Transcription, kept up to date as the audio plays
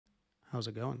how's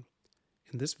it going?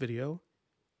 In this video,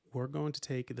 we're going to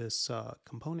take this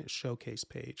component showcase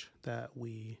page that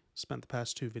we spent the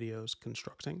past two videos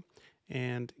constructing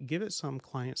and give it some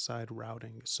client-side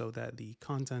routing so that the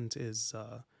content is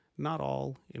not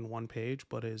all in one page,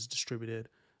 but is distributed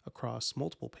across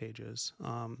multiple pages.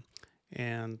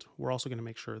 And we're also going to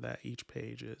make sure that each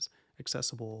page is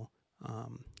accessible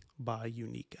by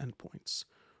unique endpoints.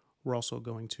 We're also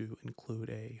going to include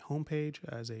a home page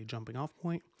as a jumping off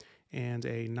point and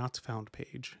a NotFound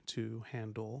page to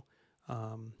handle,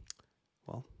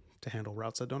 to handle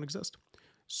routes that don't exist.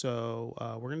 So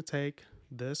we're going to take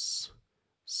this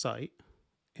site,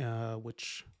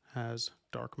 which has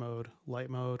dark mode, light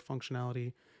mode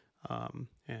functionality.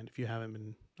 And if you haven't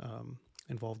been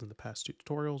involved in the past two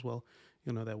tutorials, well,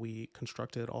 you'll know that we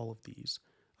constructed all of these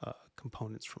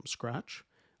components from scratch,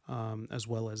 as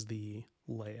well as the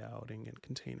layouting and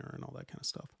container and all that kind of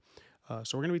stuff.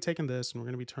 So we're going to be taking this and we're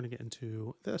going to be turning it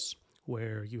into this,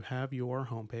 where you have your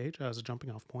homepage as a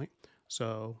jumping off point.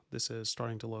 So this is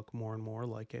starting to look more and more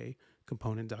like a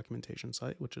component documentation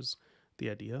site, which is the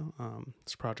idea.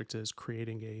 This project is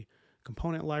creating a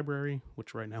component library,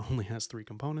 which right now only has 3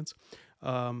 components,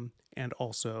 and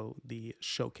also the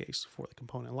showcase for the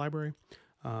component library.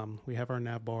 We have our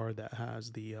nav bar that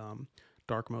has the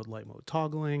dark mode, light mode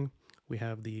toggling. We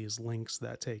have these links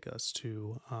that take us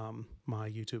to my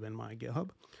YouTube and my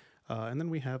GitHub. And then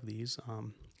we have these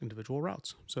individual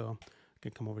routes. So I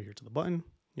can come over here to the button.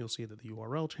 You'll see that the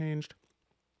URL changed.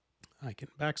 I can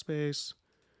backspace,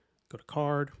 go to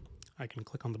card. I can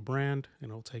click on the brand and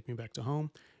it'll take me back to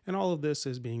home. And all of this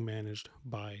is being managed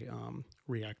by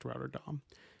React Router DOM.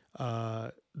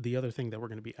 The other thing that we're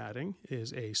going to be adding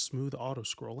is a smooth auto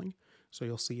scrolling. So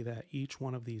you'll see that each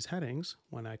one of these headings,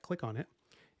 when I click on it,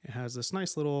 it has this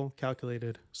nice little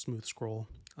calculated smooth scroll.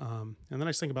 And the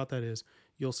nice thing about that is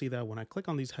you'll see that when I click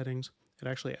on these headings, it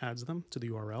actually adds them to the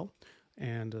URL.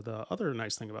 And the other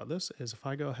nice thing about this is if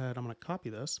I go ahead, I'm going to copy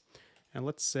this. And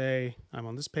let's say I'm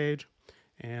on this page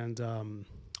and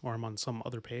or I'm on some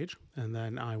other page, and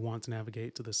then I want to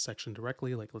navigate to this section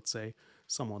directly. Like let's say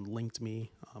someone linked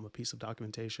me a piece of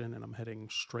documentation and I'm heading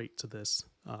straight to this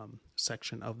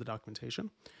section of the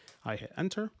documentation. I hit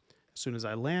enter. As soon as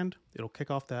I land, it'll kick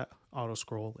off that auto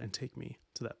scroll and take me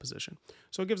to that position.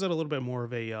 So it gives it a little bit more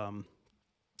of a,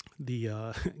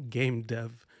 the game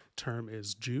dev term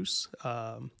is juice,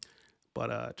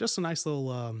 but just a nice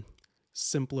little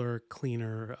simpler,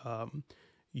 cleaner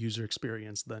user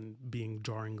experience than being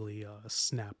jarringly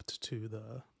snapped to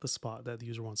the spot that the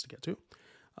user wants to get to.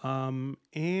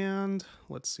 And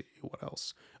let's see what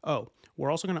else. Oh, we're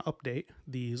also going to update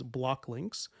these block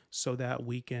links so that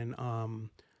we can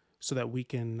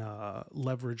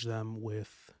leverage them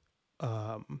with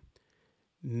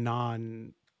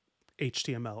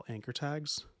non-HTML anchor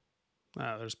tags.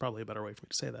 There's probably a better way for me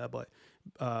to say that, but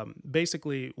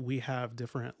basically we have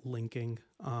different linking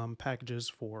packages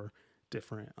for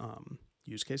different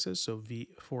use cases. So V,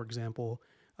 for example,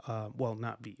 well,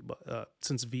 not V, but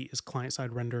since V is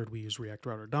client-side rendered, we use React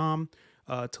Router DOM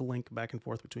to link back and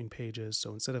forth between pages.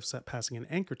 So instead of passing in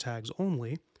anchor tags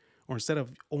only, or instead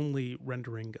of only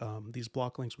rendering these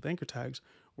block links with anchor tags,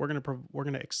 we're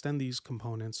gonna extend these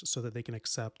components so that they can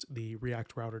accept the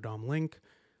React Router DOM link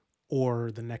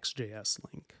or the Next.js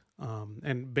link,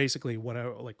 and basically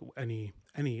whatever, like any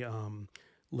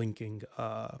linking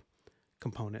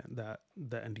component that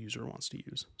the end user wants to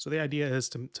use. So the idea is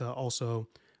to also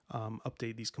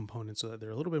update these components so that they're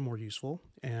a little bit more useful,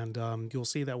 and you'll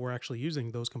see that we're actually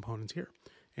using those components here,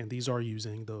 and these are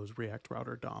using those React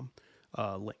Router DOM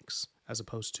links as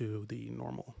opposed to the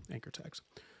normal anchor tags.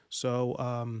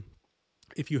 So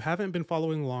if you haven't been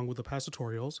following along with the past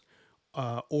tutorials,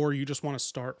 or you just want to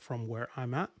start from where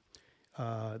I'm at,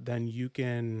 then you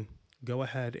can go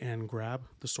ahead and grab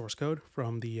the source code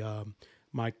from the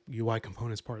my UI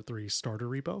Components Part 3 starter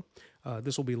repo.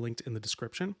 This will be linked in the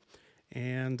description.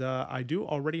 And I do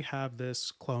already have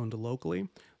this cloned locally,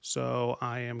 so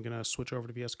I am going to switch over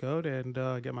to VS Code and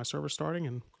get my server starting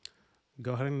and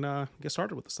go ahead and get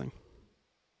started with this thing.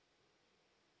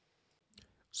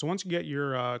 So once you get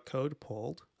your code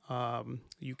pulled,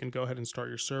 you can go ahead and start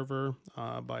your server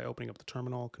by opening up the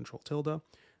terminal, Control tilde.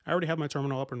 I already have my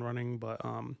terminal up and running, but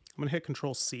I'm going to hit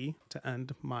Control C to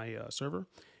end my server.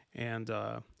 And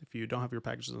if you don't have your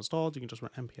packages installed, you can just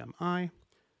run npm I,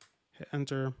 hit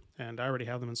enter, and I already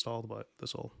have them installed, but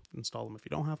this will install them if you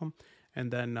don't have them. And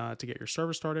then to get your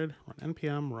server started, run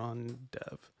npm run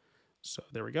dev. So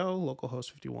there we go,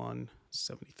 localhost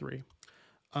 5173.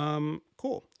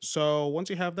 Cool. So once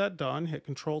you have that done, hit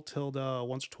Control tilde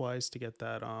once or twice to get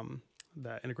that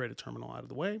that integrated terminal out of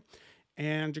the way.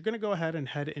 And you're going to go ahead and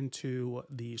head into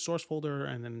the source folder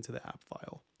and then into the app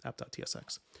file,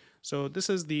 app.tsx. So this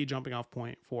is the jumping off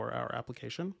point for our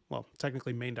application. Well,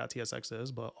 technically main.tsx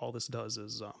is, but all this does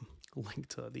is link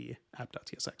to the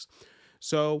app.tsx.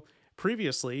 So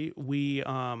previously, we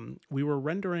were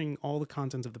rendering all the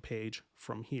content of the page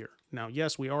from here. Now,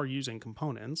 yes, we are using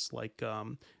components like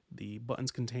the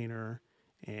buttons container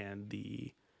and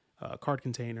the card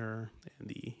container and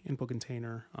the input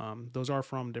container. Those are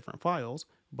from different files,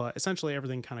 but essentially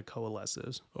everything kind of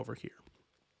coalesces over here,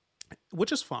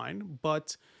 which is fine.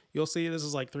 But you'll see this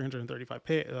is like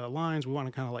 335 lines. We want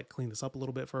to kind of like clean this up a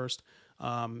little bit first.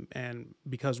 And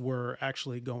because we're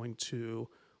actually going to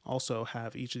also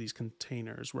have each of these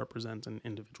containers represent an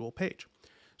individual page.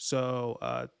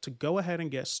 So to go ahead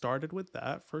and get started with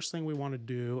that, first thing we want to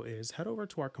do is head over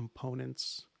to our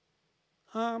components.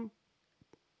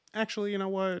 Actually, you know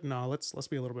what? No, let's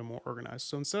be a little bit more organized.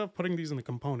 So instead of putting these in the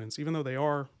components, even though they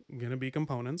are going to be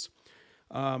components,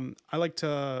 I like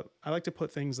to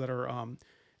put things that are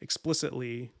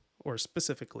explicitly or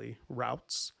specifically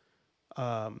routes.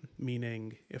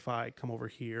 Meaning, if I come over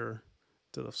here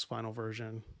to this final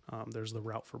version, there's the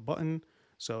route for button.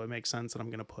 So it makes sense that I'm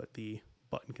going to put the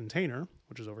button container,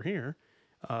 which is over here.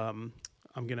 I'm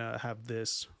going to have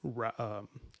this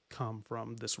come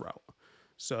from this route.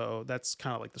 So that's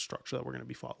kind of like the structure that we're going to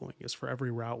be following, is for every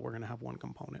route, we're going to have one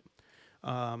component.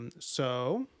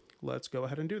 So let's go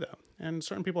ahead and do that. And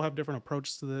certain people have different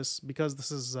approaches to this. Because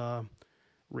this is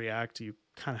React, you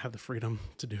kind of have the freedom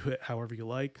to do it however you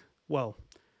like. Well,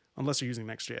 unless you're using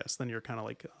Next.js, then you're kind of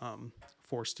like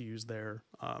forced to use their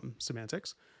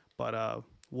semantics. But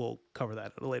we'll cover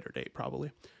that at a later date,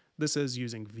 probably. This is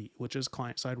using V, which is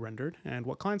client-side rendered. And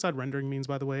what client-side rendering means,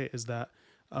 by the way, is that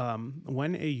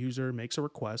when a user makes a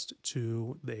request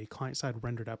to the client-side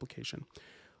rendered application,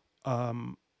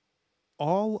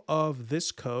 all of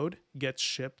this code gets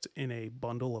shipped in a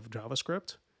bundle of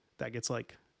JavaScript that gets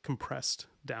like compressed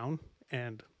down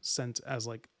and sent as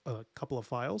like a couple of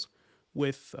files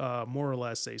with more or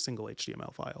less a single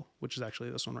HTML file, which is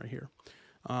actually this one right here.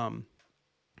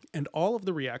 And all of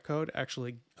the React code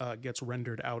actually gets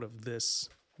rendered out of this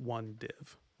one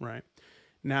div, right?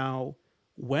 Now,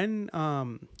 when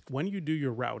you do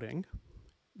your routing,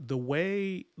 the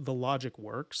way the logic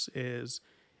works is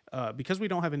because we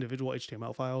don't have individual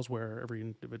HTML files where every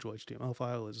individual HTML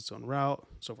file is its own route,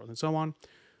 so forth and so on.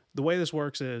 The way this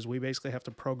works is we basically have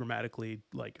to programmatically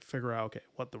like figure out, okay,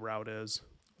 what the route is,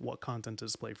 what content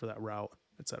is displayed for that route,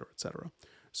 et cetera, et cetera.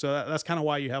 So that's kind of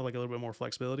why you have like a little bit more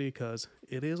flexibility, because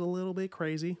it is a little bit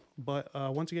crazy, but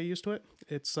once you get used to it,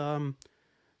 it's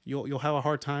you'll have a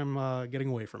hard time getting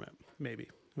away from it. Maybe,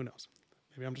 who knows?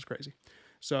 Maybe I'm just crazy.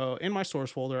 So in my source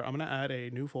folder, I'm going to add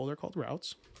a new folder called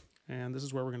routes, and this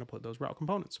is where we're going to put those route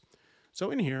components.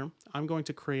 So in here, I'm going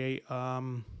to create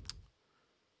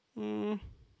we'll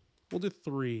do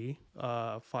 3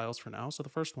 files for now. So the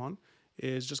first one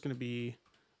is just going to be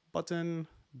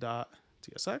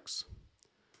button.tsx.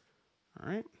 All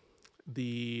right.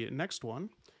 The next one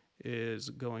is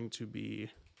going to be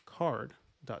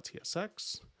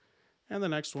card.tsx. And the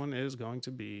next one is going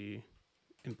to be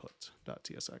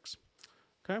input.tsx.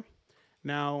 Okay.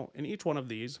 Now, in each one of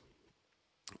these,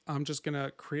 I'm just going to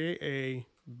create a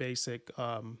basic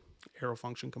arrow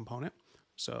function component.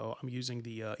 So I'm using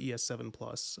the ES7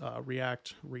 Plus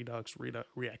React, Redux,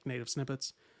 React Native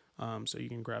snippets. So you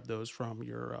can grab those from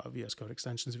your VS Code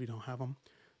extensions if you don't have them,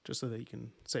 just so that you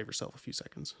can save yourself a few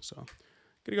seconds. So I'm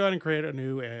going to go ahead and create a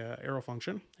new arrow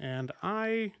function. And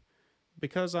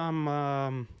because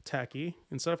I'm tacky,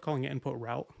 instead of calling it input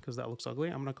route, because that looks ugly,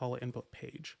 I'm going to call it input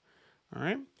page. All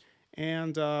right.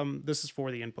 And this is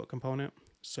for the input component.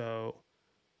 So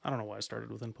I don't know why I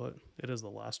started with input. It is the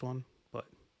last one, but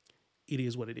it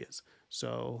is what it is.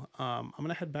 So I'm going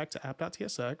to head back to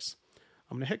app.tsx.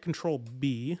 I'm going to hit Control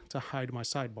B to hide my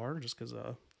sidebar, just because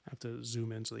I have to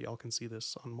zoom in so that y'all can see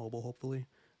this on mobile, hopefully,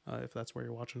 if that's where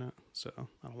you're watching it. So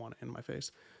I don't want it in my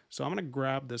face. So I'm going to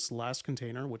grab this last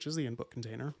container, which is the input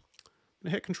container. I'm going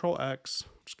to hit Control X.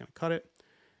 I'm just going to cut it.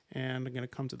 And I'm going to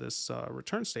come to this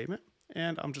return statement.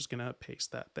 And I'm just going to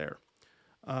paste that there.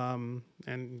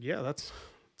 And yeah, that's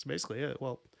basically it.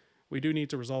 Well, we do need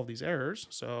to resolve these errors.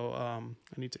 So I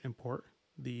need to import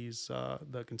these,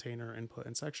 the container input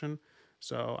and section.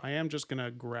 So I am just going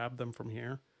to grab them from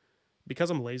here.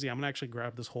 Because I'm lazy, I'm going to actually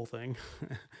grab this whole thing.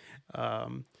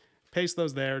 Paste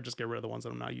those there, just get rid of the ones that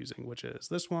I'm not using, which is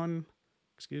this one.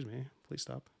 Excuse me, please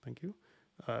stop. Thank you.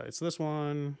 It's this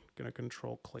one. Going to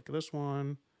control click this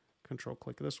one, control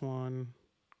click this one,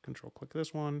 control click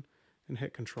this one, and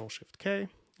hit Control Shift K,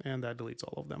 and that deletes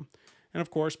all of them. And of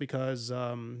course, because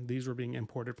these were being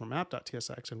imported from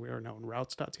app.tsx and we are now in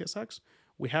routes.tsx,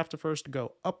 we have to first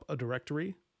go up a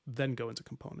directory, then go into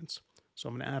components. So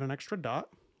I'm going to add an extra dot,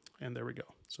 and there we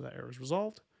go. So that error is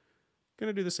resolved. Going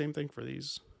to do the same thing for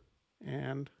these,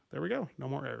 and there we go. No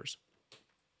more errors.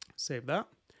 Save that.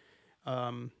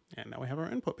 And now we have our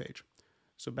input page.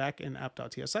 So back in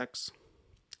app.tsx,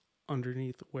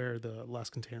 underneath where the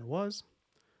last container was,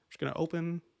 I'm just going to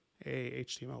open a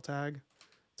HTML tag,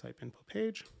 type input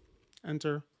page,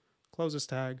 enter, close this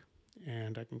tag,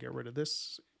 and I can get rid of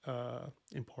this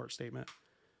import statement.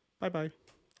 Bye-bye.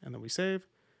 And then we save,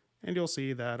 and you'll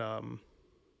see that I'm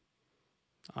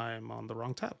on the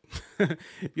wrong tab.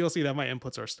 You'll see that my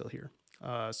inputs are still here.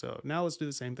 So now let's do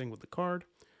the same thing with the card.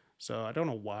 So I don't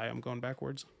know why I'm going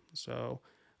backwards. So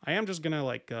I am just gonna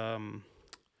like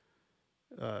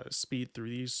speed through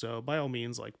these. So by all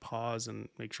means, like pause and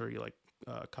make sure you like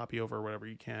copy over whatever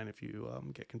you can if you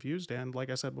get confused. And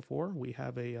like I said before, we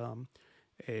have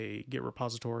a Git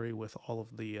repository with all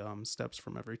of the steps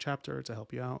from every chapter to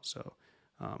help you out. So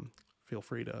feel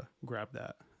free to grab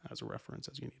that as a reference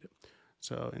as you need it.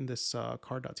 So in this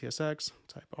card.tsx,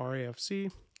 type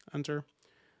RAFC, enter.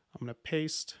 I'm going to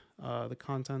paste the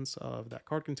contents of that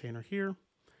card container here.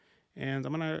 And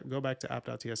I'm going to go back to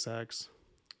app.tsx.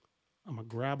 I'm going to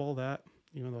grab all that,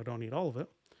 even though I don't need all of it.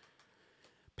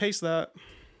 Paste that.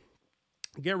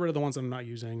 Get rid of the ones that I'm not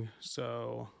using.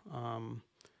 So I'm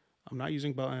not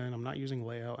using button, I'm not using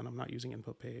layout, and I'm not using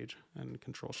input page. And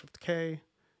Control-Shift-K.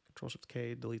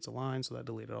 Control-Shift-K deletes a line, so that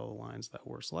deleted all the lines that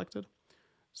were selected.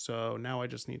 So now I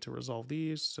just need to resolve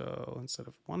these. So instead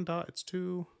of 1 dot, it's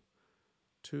 2,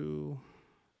 2,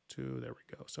 2. There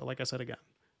we go. So like I said again,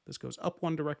 this goes up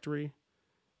one directory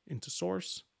into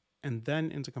source and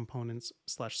then into components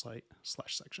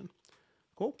 /site/section.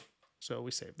 Cool. So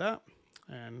we saved that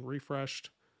and refreshed.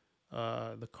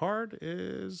 The card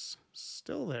is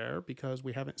still there because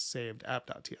we haven't saved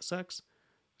app.tsx.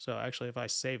 So actually, if I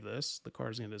save this, the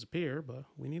card is going to disappear, but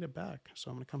we need it back. So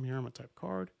I'm going to come here, I'm going to type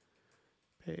card,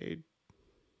 page.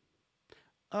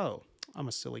 Oh, I'm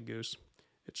a silly goose.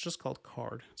 It's just called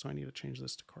card, so I need to change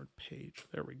this to card page.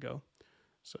 There we go.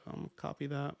 So I'm going to copy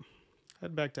that,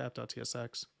 head back to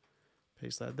app.tsx,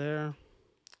 paste that there,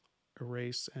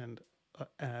 erase and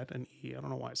add an E. I don't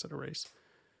know why I said erase.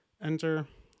 Enter.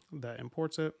 That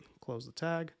imports it. Close the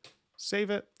tag. Save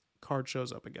it. Card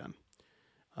shows up again.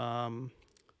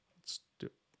 Let's do.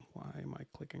 Why am I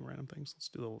clicking random things? Let's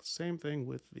do the same thing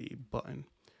with the button.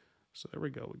 So there we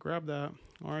go. We grab that.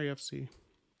 RAFC.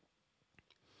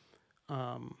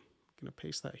 Gonna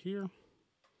paste that here.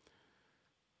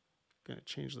 Gonna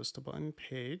change this to button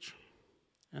page,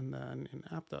 and then in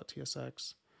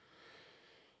app.tsx.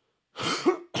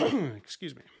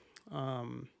 Excuse me.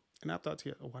 In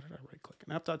app.tsx, why did I right click?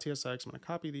 In app.tsx, I'm going to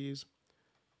copy these,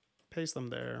 paste them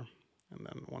there, and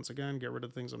then once again, get rid of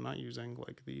the things I'm not using,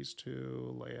 like these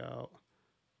two, layout.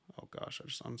 Oh gosh, I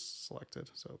just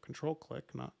unselected. So control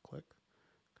click, not click,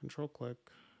 control click,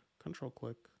 control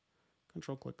click,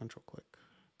 control click, control click,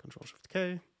 control shift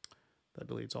K. That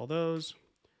deletes all those.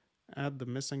 Add the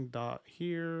missing dot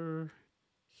here,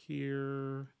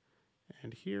 here,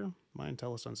 and here. My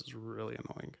IntelliSense is really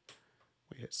annoying.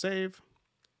 We hit save.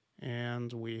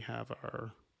 And we have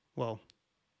our, well,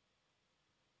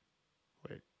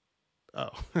 wait,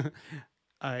 oh,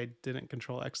 I didn't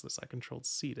control X this, I controlled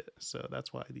C it. So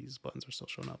that's why these buttons are still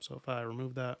showing up. So if I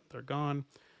remove that, they're gone,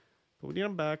 but we need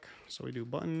them back. So we do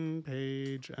button,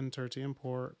 page, enter to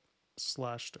import, /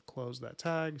 to close that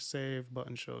tag, save,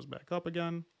 button shows back up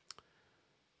again.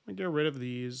 I get rid of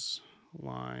these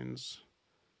lines.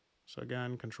 So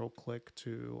again, control click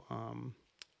to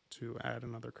add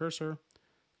another cursor.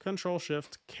 Control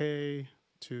Shift K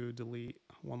to delete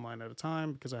one line at a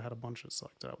time because I had a bunch of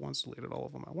selected at once, deleted all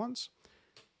of them at once.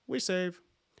 We save,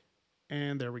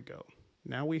 and there we go.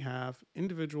 Now we have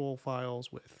individual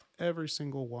files with every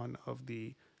single one of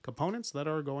the components that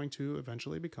are going to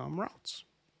eventually become routes.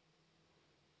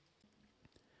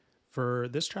 For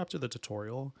this chapter of the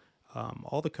tutorial,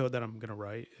 all the code that I'm going to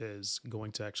write is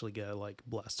going to actually get like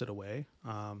blasted away.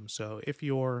 So if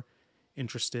you're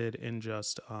interested in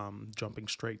just jumping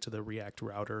straight to the React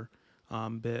router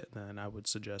bit, then I would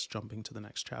suggest jumping to the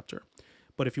next chapter.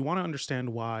 But if you want to understand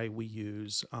why we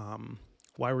use,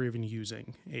 why we're even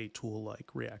using a tool like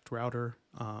React Router,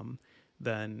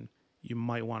 then you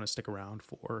might want to stick around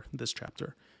for this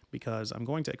chapter because I'm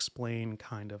going to explain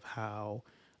kind of how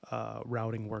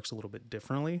routing works a little bit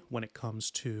differently when it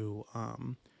comes to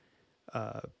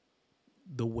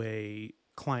the way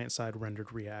client-side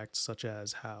rendered React, such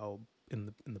as how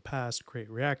in the past Create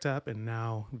React App and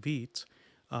now Vite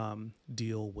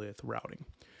deal with routing.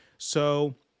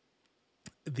 So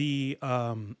the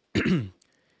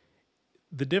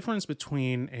the difference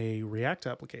between a React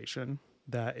application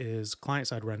that is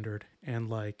client-side rendered and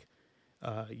like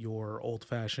your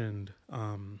old-fashioned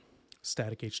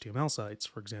static HTML sites,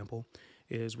 for example,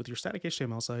 is with your static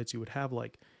HTML sites, you would have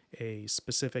like a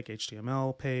specific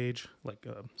HTML page, like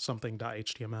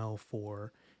something.html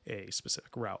for a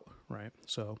specific route, right?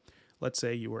 So let's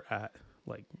say you were at,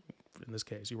 like, in this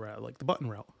case, you were at like the button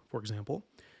route, for example.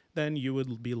 Then you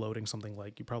would be loading something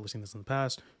like, you've probably seen this in the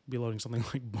past, be loading something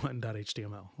like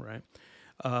button.html, right?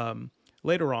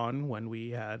 Later on, when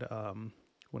we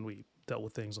dealt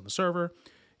with things on the server,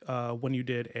 when you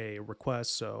did a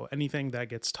request, so anything that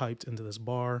gets typed into this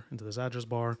bar, into this address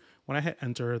bar, when I hit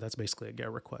enter, that's basically a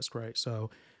get request, right? So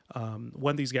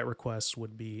when these get requests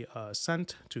would be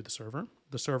sent to the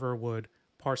server would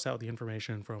parse out the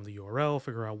information from the URL,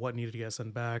 figure out what needed to get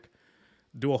sent back,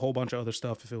 do a whole bunch of other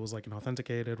stuff. If it was like an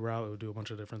authenticated route, it would do a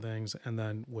bunch of different things, and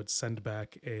then would send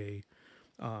back a,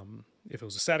 if it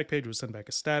was a static page, it would send back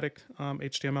a static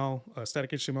HTML,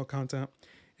 static HTML content.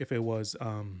 If it was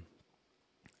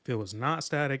not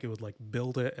static, it would like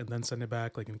build it and then send it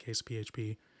back, like in case of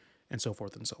PHP, and so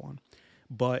forth and so on.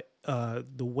 But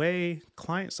the way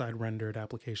client-side rendered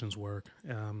applications work,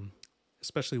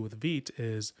 especially with Vite,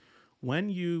 is when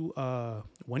you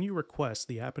request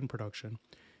the app in production,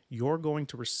 you're going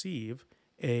to receive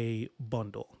a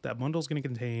bundle. That bundle is going to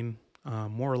contain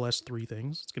more or less three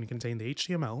things. It's going to contain the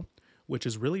HTML, which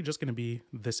is really just going to be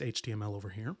this HTML over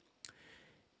here.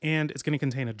 And it's going to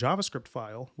contain a JavaScript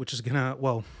file, which is going to,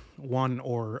 well, one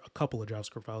or a couple of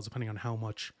JavaScript files, depending on how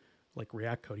much like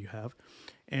React code you have.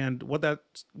 And what that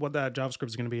JavaScript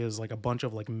is going to be is like a bunch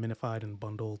of like minified and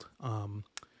bundled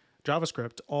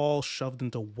JavaScript all shoved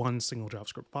into one single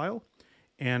JavaScript file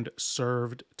and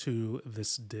served to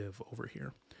this div over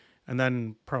here. And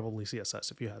then probably CSS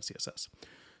if you have CSS.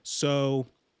 So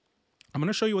I'm going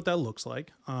to show you what that looks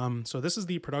like. So this is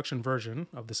the production version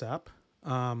of this app.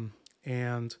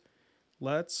 And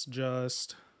let's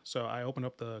just, so I opened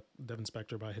up the Dev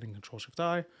Inspector by hitting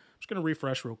Control-Shift-I. I'm just going to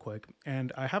refresh real quick.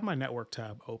 And I have my network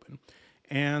tab open.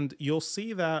 And you'll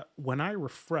see that when I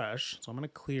refresh, so I'm going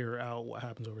to clear out what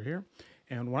happens over here.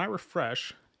 And when I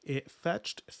refresh, it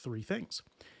fetched three things.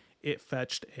 It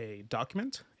fetched a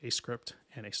document, a script,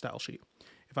 and a style sheet.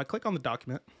 If I click on the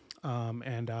document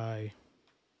and I,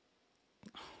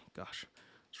 oh gosh,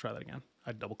 let's try that again.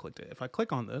 I double clicked it. If I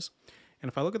click on this, and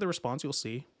if I look at the response, you'll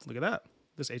see, look at that.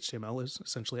 This HTML is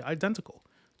essentially identical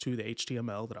to the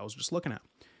HTML that I was just looking at.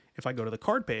 If I go to the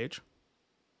card page,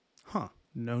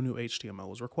 no new HTML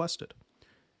was requested.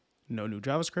 No new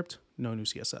JavaScript, no new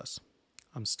CSS.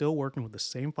 I'm still working with the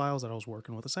same files that I was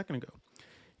working with a second ago.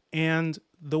 And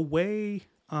the way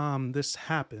this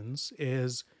happens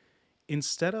is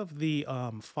instead of the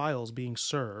files being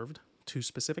served to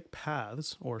specific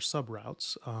paths or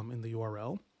subroutes in the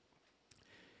URL,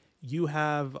 you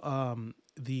have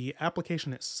the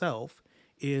application itself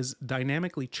is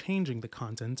dynamically changing the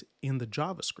content in the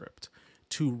JavaScript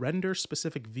to render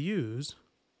specific views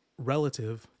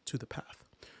relative to the path.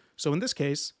 So in this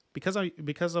case, because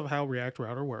of how React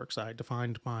Router works, I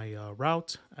defined my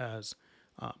route as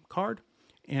card,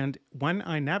 and when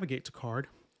I navigate to card,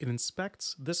 it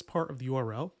inspects this part of the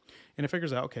URL, and it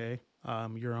figures out, okay,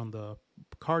 you're on the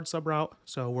card subroute,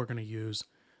 so we're going to use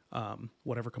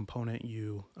whatever component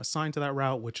you assign to that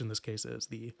route, which in this case is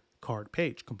the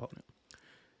CardPage component.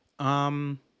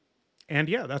 And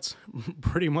yeah, that's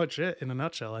pretty much it in a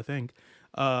nutshell, I think.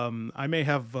 I may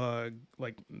have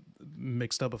like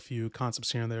mixed up a few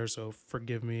concepts here and there, so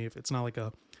forgive me if it's not like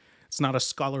it's not a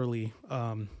scholarly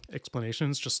explanation.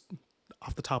 It's just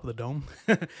off the top of the dome.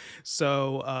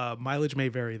 So mileage may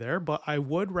vary there, but I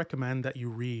would recommend that you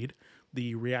read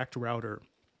the React Router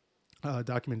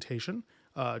documentation,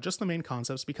 just the main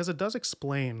concepts, because it does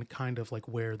explain kind of like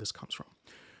where this comes from.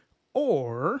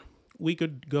 Or we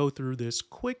could go through this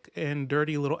quick and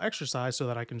dirty little exercise so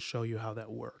that I can show you how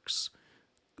that works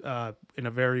in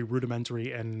a very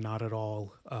rudimentary and not at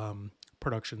all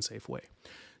production safe way.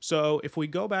 So if we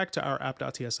go back to our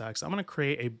app.tsx, I'm going to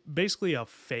create basically a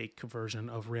fake version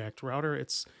of React Router.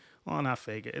 It's, well, not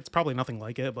fake. It's probably nothing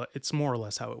like it, but it's more or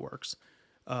less how it works.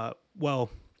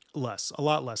 Well, a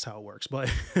lot less how it works,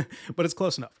 but but it's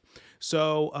close enough.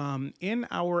 So in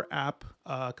our app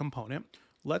component,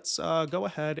 let's go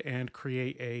ahead and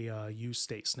create a use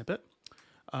state snippet.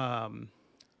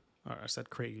 I said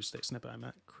create use state snippet. I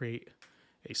meant create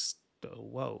a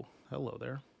whoa, hello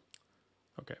there.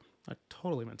 Okay, I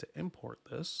totally meant to import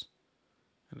this,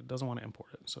 and it doesn't want to import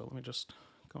it. So let me just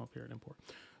come up here and import.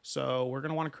 So we're going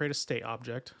to want to create a state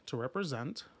object to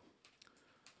represent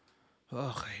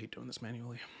Ugh, I hate doing this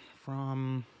manually.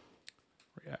 From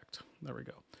React. There we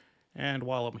go. And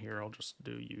while I'm here, I'll just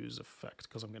do use effect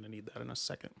because I'm going to need that in a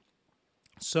second.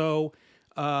 So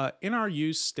in our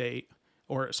use state,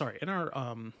 or sorry, in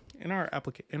our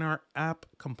app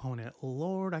component,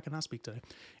 Lord, I cannot speak today.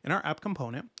 In our app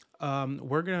component,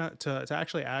 we're gonna to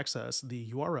actually access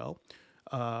the URL.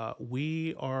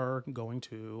 We are going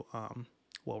to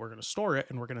well, we're going to store it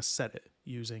and we're going to set it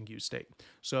using useState.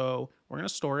 So we're going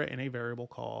to store it in a variable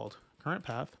called current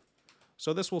path.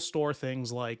 So this will store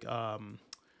things like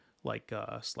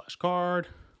slash card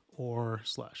or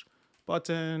slash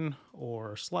button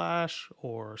or slash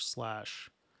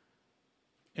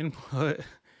input,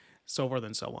 so forth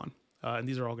and so on. And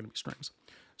these are all going to be strings.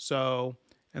 So,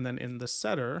 and then in the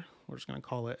setter, we're just going to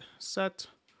call it set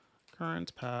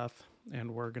current path,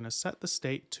 and we're going to set the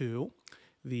state to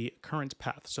the current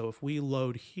path. So if we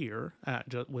load here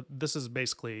at this is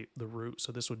basically the root,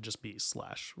 so this would just be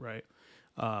slash, right?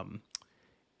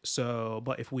 So,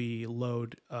 but if we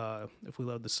load the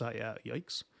site at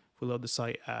if we load the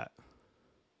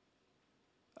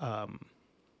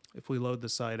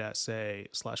site at say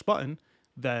slash button,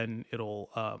 then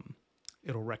it'll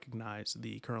recognize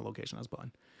the current location as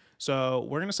button. So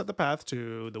we're gonna set the path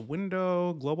to the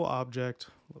window global object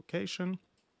location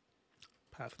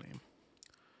path name.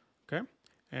 Okay,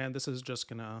 and this is just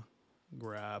gonna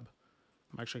grab.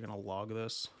 I'm actually gonna log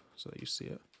this so that you see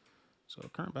it. So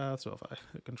current path. So if I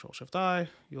hit Control-Shift-I,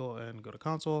 and go to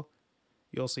console,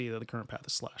 you'll see that the current path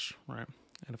is slash, right?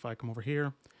 And if I come over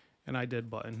here and I did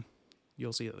button,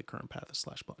 you'll see that the current path is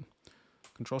slash button.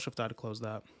 Control-Shift-I to close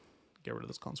that. Get rid of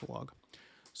this console log.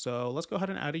 So let's go ahead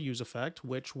and add a use effect,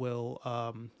 which will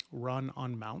run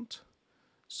on mount.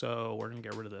 So we're gonna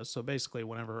get rid of this. So basically,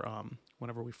 whenever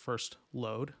we first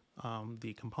load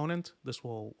the component, this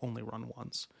will only run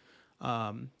once.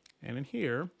 And in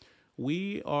here,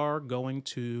 we are going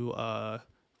to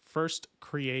first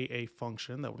create a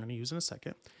function that we're going to use in a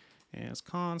second. And it's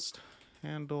const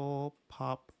handle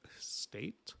pop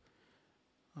state.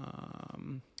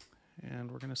 And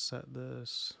we're going to set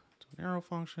this to an arrow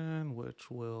function, which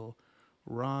will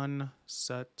run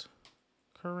set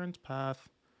current path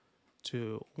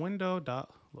to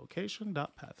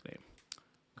window.location.pathname.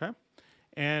 Okay.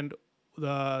 And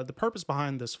the purpose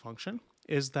behind this function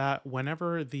is that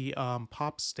whenever the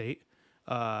pop state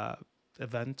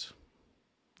event,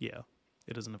 yeah,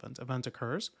 it is an event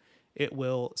occurs, it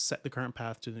will set the current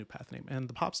path to the new path name. And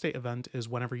the pop state event is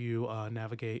whenever you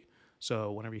navigate.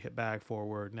 So whenever you hit back,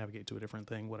 forward, navigate to a different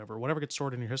thing, whatever gets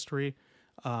stored in your history,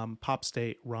 pop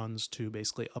state runs to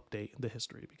basically update the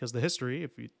history. Because the history,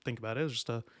 if you think about it, is just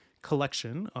a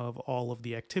collection of all of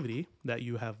the activity that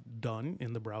you have done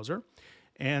in the browser.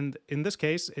 And in this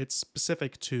case, it's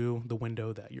specific to the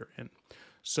window that you're in.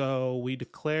 So we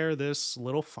declare this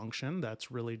little function that's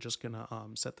really just going to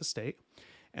set the state.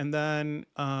 And then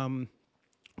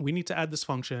we need to add this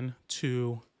function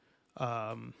to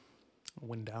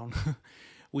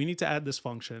we need to add this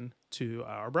function to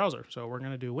our browser. So we're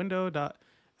going to do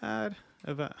window.add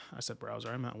event. I said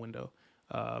browser, I meant window.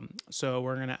 So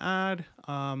we're going to add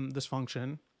this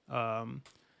function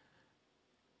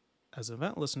as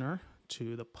event listener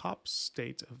to the pop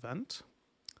state event,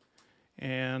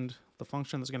 and the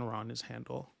function that's going to run is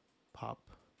handle pop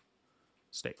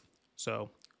state. So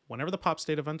whenever the pop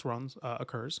state event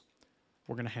occurs,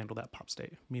 we're going to handle that pop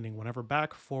state, meaning whenever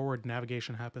back, forward,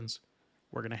 navigation happens,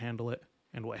 we're going to handle it.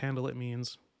 And what handle it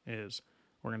means is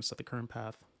we're going to set the current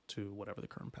path to whatever the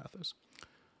current path is.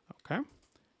 Okay.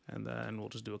 And then we'll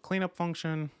just do a cleanup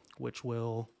function, which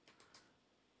will,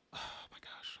 oh my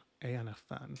gosh,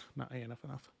 ANFN, not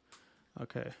ANFNF.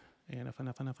 Okay,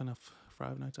 ANFNF,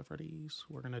 Five Nights at Freddy's.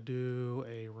 We're going to do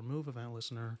a remove event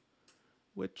listener,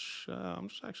 which I'm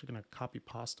just actually going to copy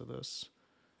pasta this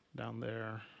down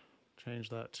there, change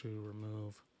that to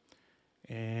remove.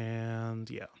 And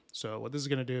yeah, so what this is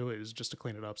going to do is just to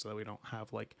clean it up so that we don't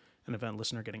have like an event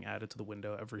listener getting added to the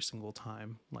window every single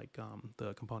time like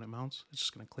the component mounts. It's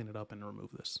just going to clean it up and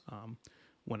remove this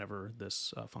whenever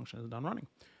this function is done running.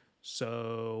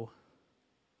 So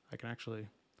I can actually,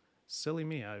 silly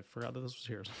me, I forgot that this was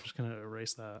here, so I'm just going to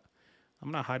erase that. I'm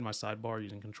going to hide my sidebar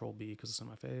using Control-B because it's in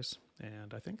my face,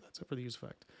 and I think that's it for the use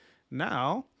effect.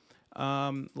 Now,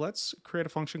 let's create a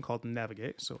function called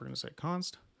navigate. So we're going to say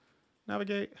const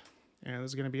navigate, and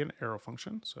this is going to be an arrow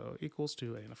function, so equals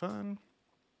to ANFN.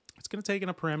 It's going to take in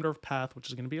a parameter of path, which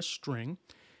is going to be a string.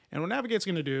 And what navigate's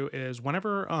going to do is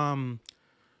whenever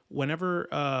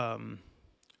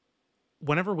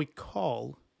we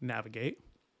call navigate,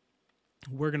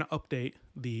 we're going to update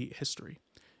the history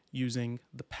using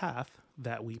the path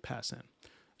that we pass in.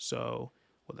 So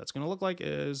what that's going to look like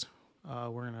is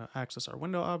we're going to access our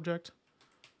window object,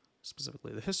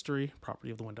 specifically the history property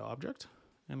of the window object,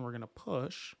 and we're going to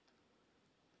push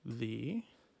the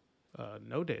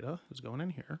no data is going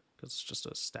in here because it's just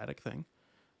a static thing,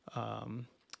 and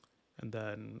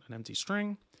then an empty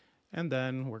string, and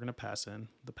then we're going to pass in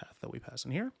the path that we pass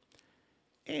in here.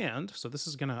 And so this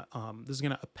is gonna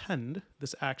append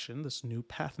this action, this new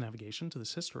path navigation to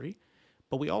this history,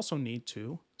 but we also need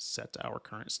to set our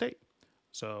current state.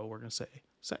 So we're gonna say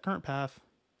set current path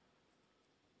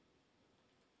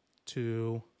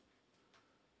to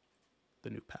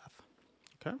the new path.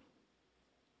 Okay.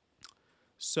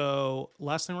 So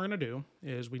last thing we're gonna do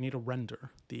is we need to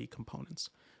render the components.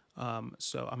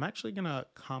 So I'm actually gonna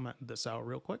comment this out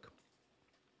real quick.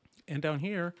 And down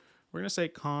here, we're gonna say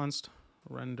const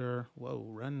render,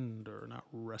 render, not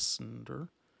render,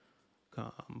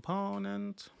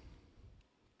 component.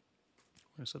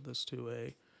 We're gonna set this to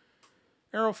a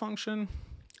arrow function,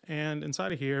 and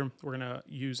inside of here, we're gonna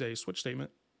use a switch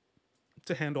statement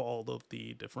to handle all of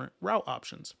the different route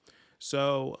options.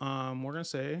 So we're gonna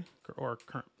say, or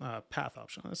current path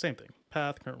option, the same thing,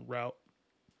 path, current route,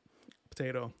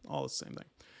 potato, all the same thing.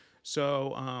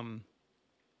 So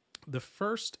the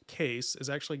first case is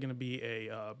actually going to be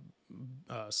a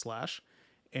slash,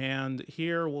 and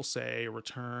here we'll say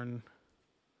return,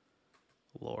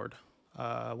 Lord.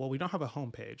 Well, we don't have a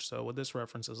home page, so what this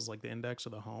references is like the index or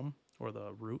the home or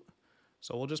the root.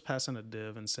 So we'll just pass in a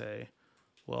div and say,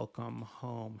 welcome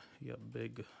home, you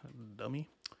big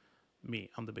dummy. Me,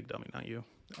 I'm the big dummy, not you.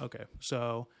 Okay,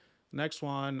 so next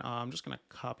one, I'm just going to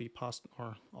copy pasta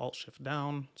or alt shift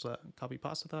down, so that copy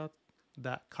pasta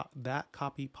that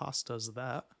copy pastas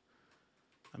that.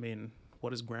 I mean,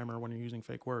 what is grammar when you're using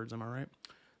fake words? Am I right?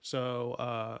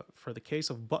 So for the case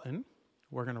of button,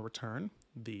 we're going to return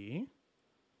the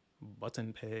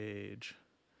button page,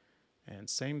 and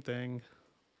same thing,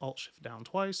 alt shift down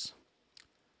twice.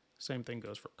 Same thing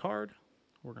goes for card.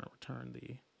 We're going to return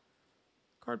the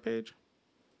card page,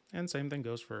 and same thing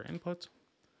goes for input.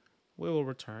 We will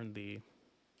return the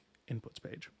inputs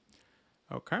page.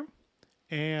 Okay.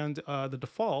 And the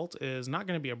default is not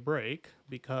going to be a break,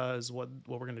 because what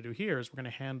we're going to do here is we're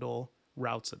going to handle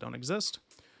routes that don't exist,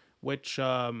 which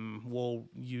we'll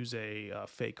use a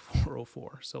fake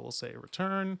 404. So we'll say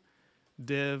return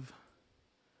div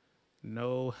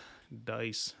no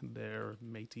dice there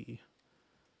matey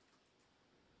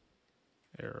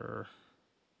error.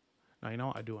 Now, you know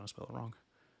what? I do want to spell it wrong.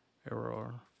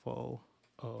 Error fo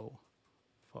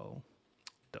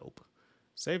dope.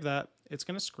 Save that. It's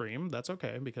going to scream. That's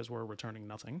okay, because we're returning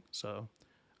nothing. So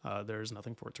there's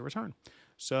nothing for it to return.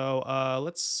 So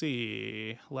let's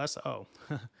see.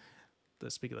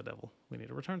 Speak of the devil. We need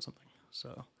to return something.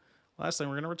 So last thing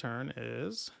we're going to return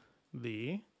is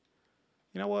the,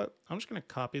 you know what? I'm just going to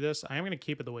copy this. I am going to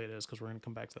keep it the way it is, because we're going to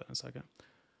come back to that in a second.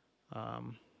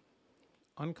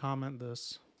 Uncomment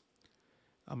this.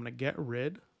 I'm going to get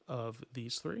rid of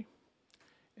these three,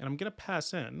 and I'm going to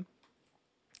pass in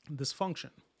this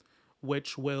function,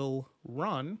 which will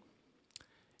run,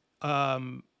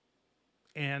 and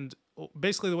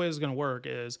basically the way this is going to work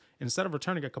is, instead of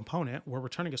returning a component, we're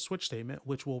returning a switch statement,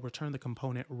 which will return the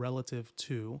component relative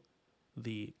to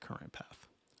the current path.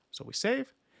 So we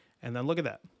save, and then look at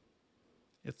that.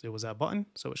 It was that button,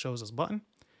 so it shows us button.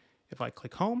 If I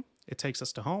click home, it takes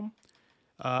us to home.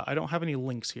 I don't have any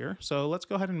links here, so let's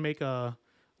go ahead and make a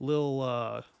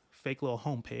little fake little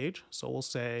home page. So we'll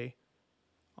say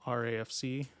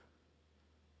RAFC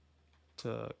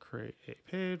to create a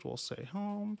page. We'll say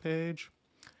home page,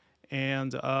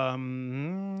 and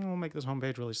we'll make this home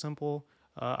page really simple.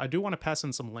 I do want to pass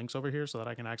in some links over here so that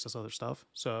I can access other stuff.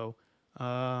 So,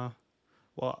 I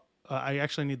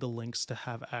actually need the links to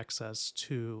have access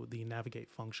to the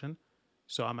navigate function.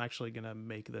 So I'm actually going to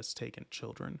make this take in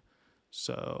children.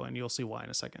 So, and you'll see why in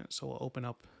a second. So we'll open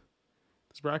up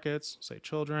these brackets, say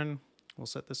children. We'll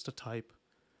set this to type,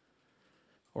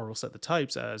 or we'll set the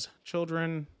types as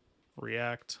children,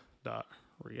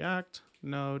 react.react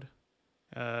node.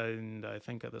 And I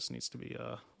think this needs to be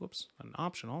an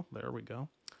optional. There we go.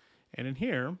 And in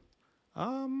here,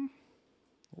 we'll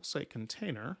say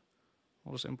container.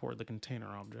 We'll just import the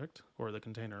container object, or the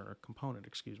container component,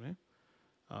 excuse me.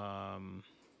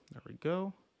 There we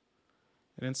go.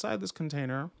 And inside this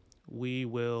container, we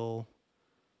will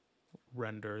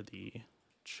render the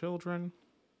children.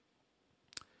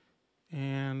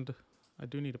 And I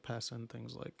do need to pass in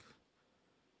things like,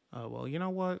 well, you know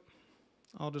what?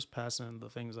 I'll just pass in the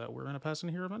things that we're going to pass in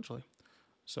here eventually.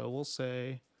 So we'll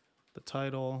say the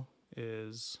title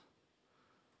is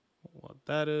what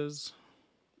that is.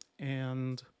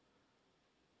 And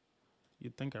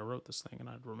You'd think I wrote this thing and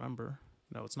I'd remember.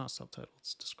 No, it's not subtitle,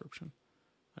 it's description.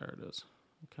 There it is.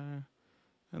 Okay.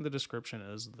 And the description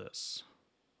is this.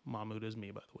 Mahmoud is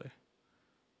me, by the way,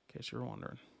 in case you're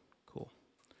wondering. Cool.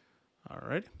 All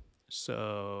right.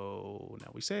 So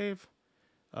now we save.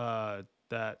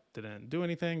 That didn't do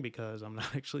anything because I'm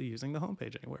not actually using the home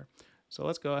page anywhere. So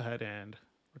let's go ahead and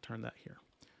return that here.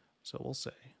 So we'll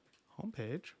say home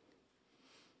page,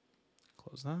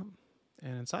 close that.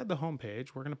 And inside the home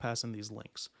page, we're going to pass in these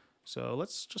links. So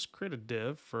let's just create a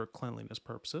div for cleanliness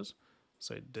purposes.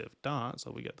 Say div dot,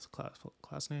 so we get the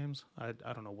class names. I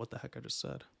don't know what the heck I just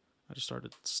said. I just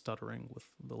started stuttering with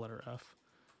the letter F.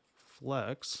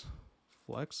 Flex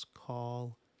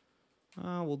call.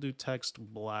 We'll do text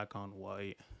black on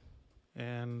white.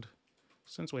 And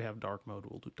since we have dark mode,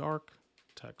 we'll do dark,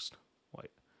 text,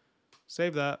 white.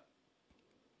 Save that.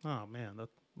 Oh man, that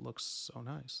looks so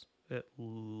nice. It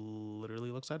literally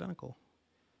looks identical.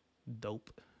 Dope.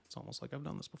 It's almost like I've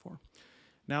done this before.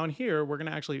 Now in here, we're going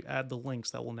to actually add the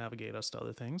links that will navigate us to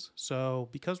other things. So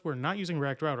because we're not using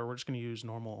React Router, we're just going to use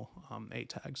normal A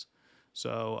tags.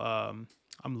 So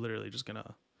I'm literally just going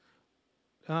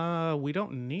to, we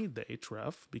don't need the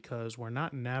href because we're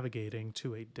not navigating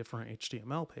to a different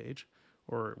HTML page,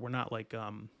 or we're not like,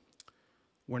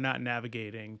 we're not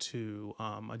navigating to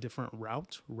a different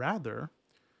route. Rather,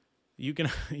 you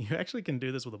actually can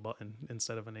do this with a button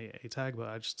instead of an A tag, but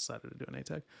I just decided to do an A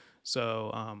tag. So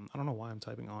I don't know why I'm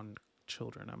typing on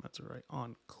children. I meant to write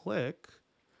on click.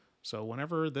 So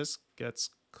whenever this gets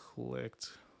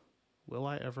clicked, will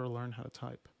I ever learn how to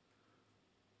type?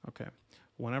 Okay.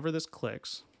 Whenever this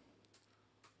clicks,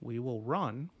 we will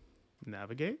run,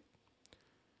 navigate,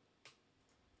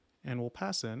 and we'll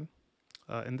pass in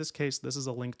this case, this is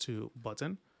a link to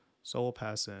button. So we'll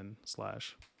pass in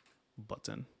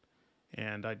 /button.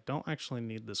 And I don't actually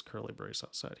need this curly brace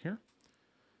outside here.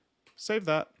 Save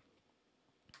that.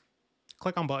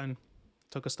 Click on button,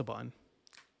 took us to button.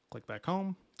 Click back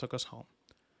home, took us home.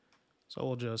 So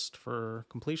we'll just, for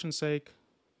completion's sake,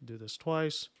 do this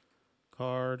twice.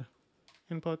 Card,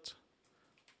 input,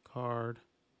 card,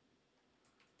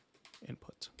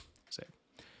 input,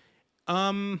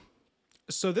 save.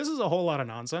 So this is a whole lot of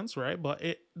nonsense, right? But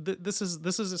this is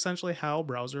essentially how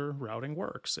browser routing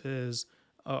works, is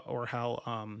or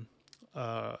how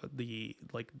the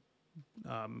like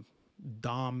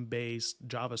DOM-based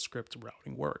JavaScript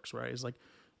routing works, right? Is like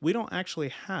we don't actually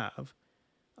have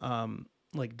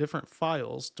like different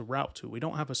files to route to. We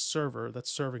don't have a server that's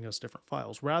serving us different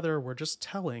files. Rather, we're just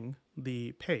telling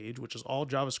the page, which is all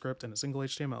JavaScript and a single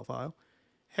HTML file,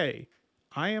 hey,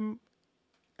 I am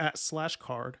at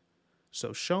 /card,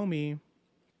 so show me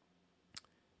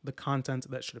the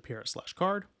content that should appear at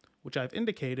 /card, which I've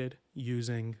indicated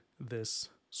using this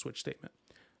switch statement.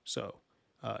 So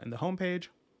in the home page,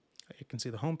 you can see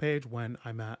the home page when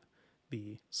I'm at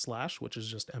the /, which is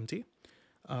just empty.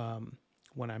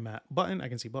 When I'm at button, I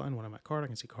can see button. When I'm at card, I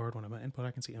can see card. When I'm at input,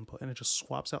 I can see input. And it just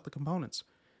swaps out the components.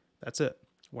 That's it.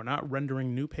 We're not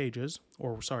rendering new pages,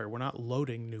 or sorry, we're not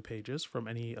loading new pages from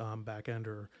any backend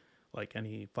or like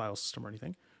any file system or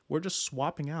anything. We're just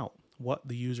swapping out what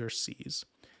the user sees.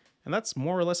 And that's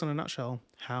more or less in a nutshell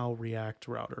how React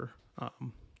Router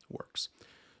works.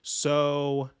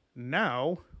 So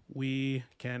now we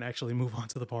can actually move on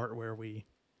to the part where we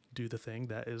do the thing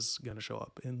that is going to show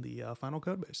up in the final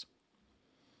code base.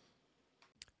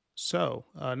 So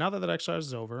now that exercise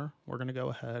is over, we're going to go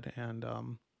ahead and,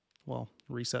 well,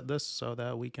 reset this so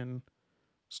that we can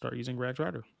start using React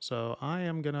Router. So I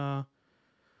am going to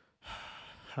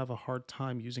have a hard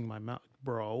time using my mouse.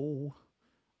 Bro.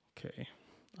 Okay.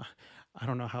 I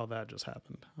don't know how that just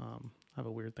happened. I have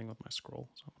a weird thing with my scroll,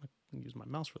 so I'm going to use my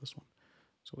mouse for this one.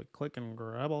 So we click and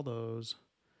grab all those.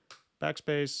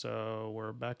 Backspace, so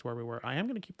we're back to where we were. I am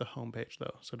going to keep the home page,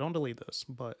 though, so don't delete this.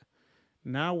 But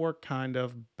now we're kind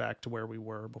of back to where we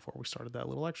were before we started that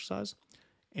little exercise.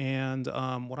 And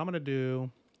what I'm going to do,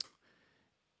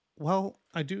 well,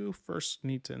 I do first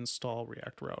need to install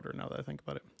React Router now that I think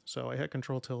about it. So I hit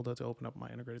Control tilde to open up my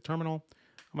integrated terminal.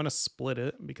 I'm going to split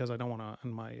it because I don't want to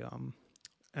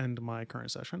end my current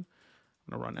session.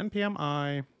 I'm going to run npm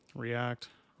I react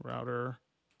router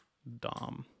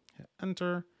DOM. Hit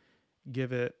enter.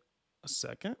 Give it a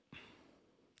second.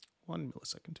 1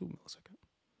 millisecond, 2 millisecond.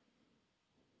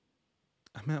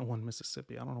 I meant 1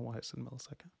 Mississippi. I don't know why I said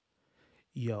millisecond.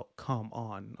 Yo, come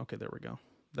on. Okay, there we go.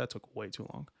 That took way too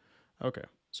long. Okay,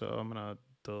 so I'm going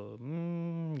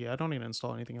to, yeah, I don't need to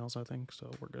install anything else, I think, so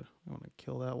we're good. I'm going to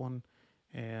kill that one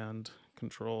and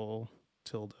Control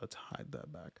tilde to hide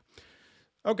that back.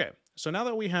 Okay, so now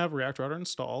that we have React Router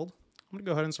installed, I'm going to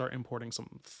go ahead and start importing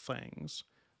some things.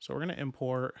 So we're going to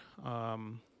import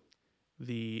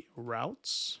the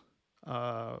routes.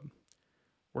 We're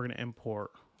going to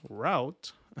import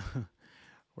route.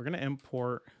 We're going to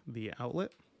import the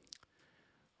outlet.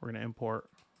 We're going to import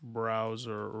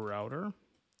browser router,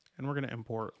 and we're going to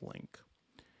import link.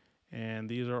 And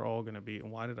these are all going to be,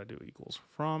 why did I do equals?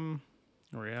 From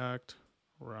React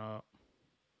router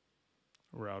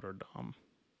DOM.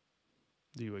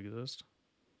 Do you exist?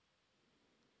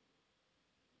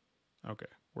 Okay,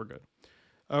 we're good.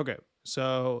 Okay,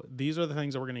 so these are the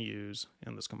things that we're going to use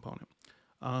in this component.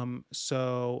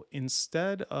 So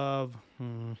instead of,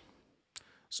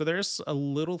 so there's a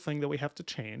little thing that we have to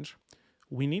change.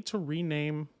 We need to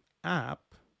rename app.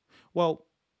 Well,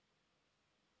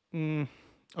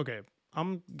 okay,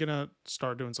 I'm gonna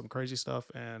start doing some crazy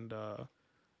stuff, and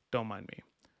don't mind me.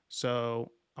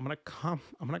 So I'm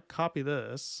gonna copy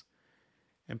this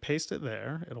and paste it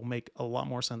there. It'll make a lot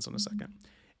more sense in a second.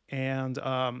 And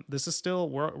this is still,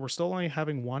 we're still only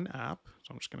having one app.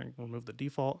 So I'm just gonna remove the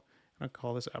default and I'll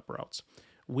call this app routes.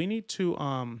 We need to,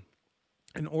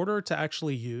 in order to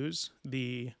actually use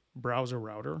the browser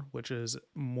router, which is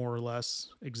more or less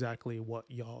exactly what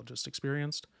y'all just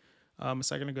experienced a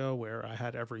second ago, where I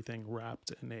had everything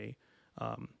wrapped in a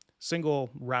single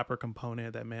wrapper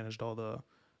component that managed all the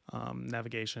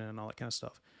navigation and all that kind of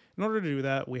stuff. In order to do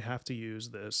that, we have to use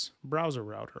this browser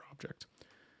router object.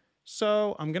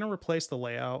 So I'm going to replace the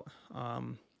layout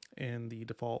in the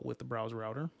default with the browser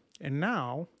router. And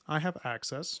now I have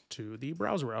access to the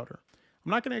browser router.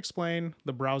 I'm not going to explain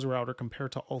the browser router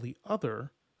compared to all the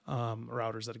other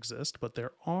routers that exist, but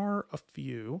there are a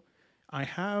few. I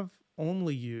have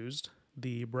only used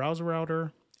the browser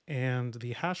router and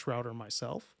the hash router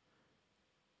myself.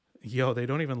 Yo, they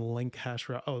don't even link hash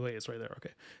route. Oh, wait, it's right there.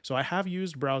 Okay. So I have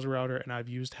used browser router and I've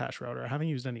used hash router. I haven't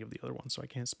used any of the other ones, so I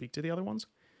can't speak to the other ones.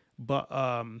 But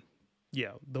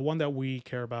yeah, the one that we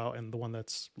care about and the one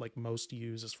that's like most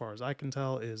used as far as I can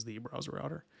tell is the browser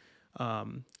router.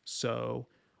 So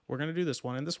we're going to do this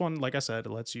one. And this one, like I said, it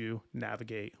lets you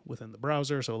navigate within the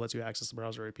browser. So it lets you access the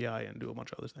browser API and do a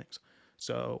bunch of other things.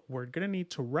 So we're going to need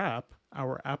to wrap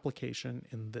our application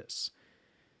in this.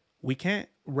 We can't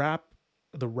wrap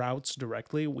the routes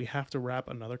directly. We have to wrap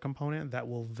another component that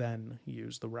will then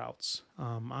use the routes.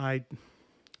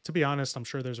 To be honest, I'm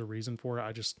sure there's a reason for it.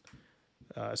 I just,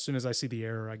 as soon as I see the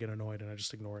error, I get annoyed and I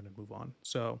just ignore it and move on.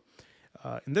 So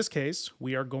in this case,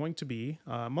 we are going to be,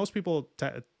 most people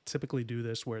typically do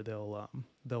this where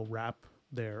they'll wrap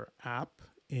their app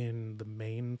in the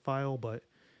main file, but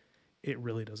it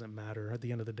really doesn't matter. At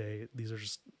the end of the day, these are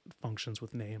just functions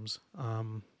with names.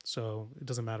 So it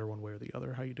doesn't matter one way or the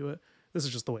other how you do it. This is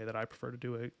just the way that I prefer to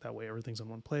do it. That way everything's in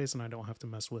one place and I don't have to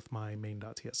mess with my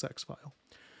main.tsx file.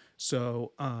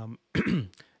 So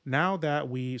now that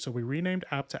we renamed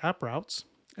app to app routes,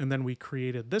 and then we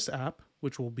created this app,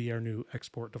 which will be our new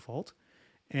export default.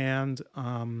 And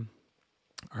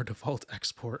our default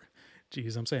export,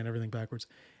 geez, I'm saying everything backwards.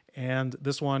 And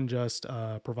this one just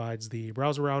provides the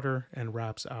browser router and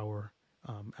wraps our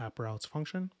app routes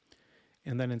function.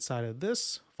 And then inside of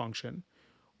this function,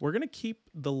 we're going to keep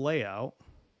the layout,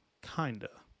 kinda.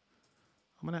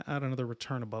 I'm going to add another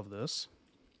return above this.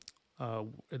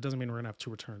 It doesn't mean we're going to have two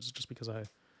returns, just because I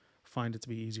find it to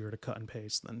be easier to cut and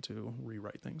paste than to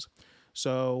rewrite things.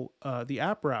 So the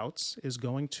app routes is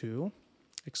going to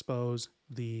expose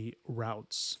the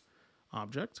routes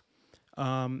object.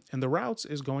 And the routes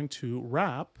is going to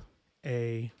wrap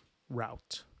a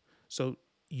route. So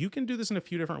you can do this in a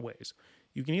few different ways.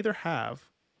 You can either have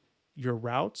your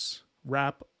routes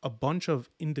wrap a bunch of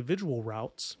individual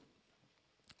routes,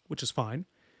 which is fine.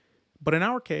 But in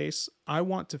our case, I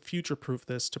want to future-proof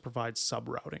this to provide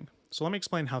sub-routing. So let me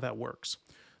explain how that works.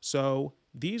 So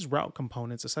these route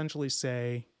components essentially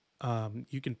say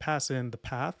you can pass in the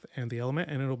path and the element,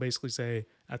 and it'll basically say,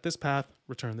 at this path,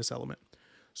 return this element.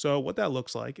 So what that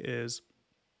looks like is,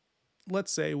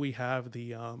 let's say we have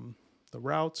the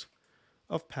route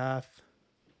of path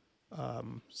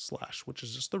slash, which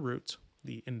is just the root,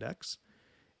 the index.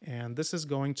 And this is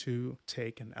going to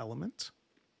take an element,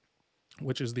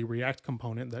 which is the React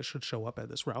component that should show up at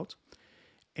this route.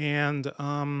 And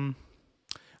I'm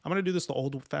going to do this the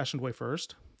old-fashioned way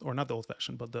first, or not the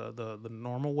old-fashioned, but the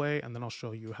normal way, and then I'll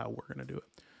show you how we're going to do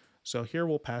it. So here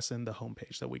we'll pass in the home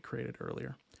page that we created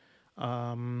earlier.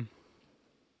 And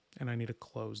I need to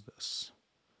close this.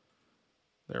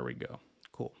 There we go.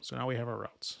 Cool. So now we have our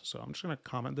routes. So I'm just going to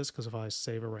comment this because if I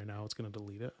save it right now, it's going to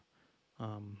delete it.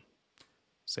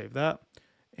 Save that.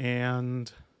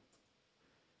 And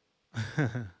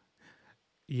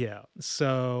yeah,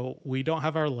 so we don't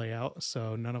have our layout.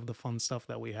 So none of the fun stuff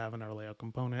that we have in our layout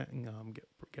component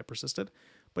get persisted.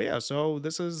 But yeah, so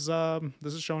this is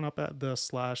showing up at the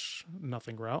slash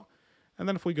nothing route. And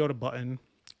then if we go to button,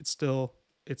 it's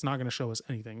not going to show us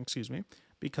anything, excuse me,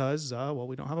 because, well,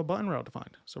 we don't have a button route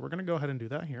defined. So we're going to go ahead and do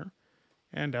that here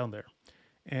and down there.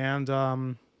 And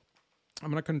I'm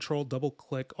going to control double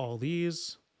click all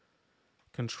these,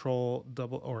 control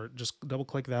double, or just double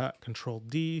click that, control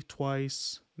D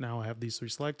twice. Now I have these three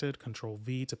selected, control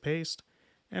V to paste.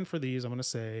 And for these, I'm going to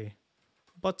say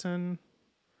button,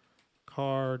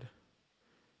 card,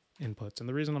 inputs. And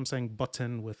the reason I'm saying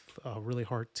button with a really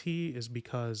hard T is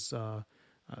because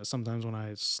sometimes when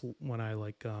I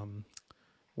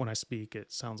speak,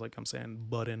 it sounds like I'm saying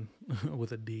button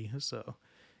with a D. So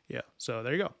yeah, so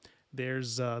there you go.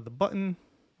 There's the button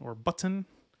or button.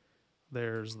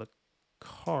 There's the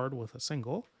card with a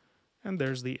single, and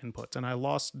there's the input. And I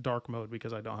lost dark mode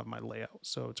because I don't have my layout.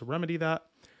 So to remedy that,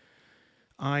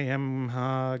 I am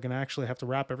gonna actually have to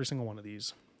wrap every single one of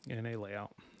these in a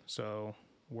layout. So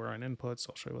we're on inputs.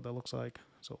 I'll show you what that looks like.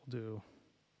 So we'll do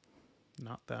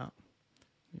not that.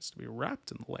 It needs to be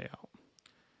wrapped in the layout.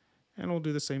 And we'll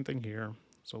do the same thing here.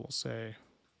 So we'll say,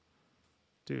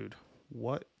 dude,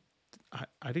 what? I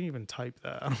didn't even type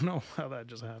that. I don't know how that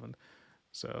just happened.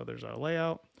 So there's our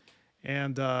layout.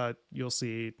 And you'll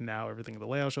see now everything in the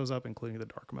layout shows up, including the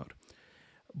dark mode.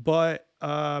 But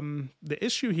the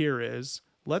issue here is,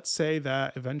 let's say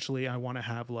that eventually I want to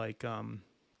have like,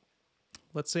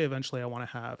 let's say eventually I want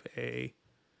to have a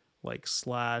like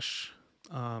slash,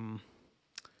 I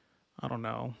don't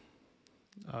know,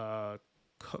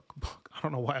 cookbook. I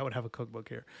don't know why I would have a cookbook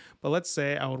here, but let's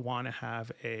say I would want to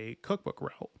have a cookbook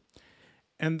route.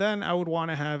 And then I would want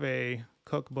to have a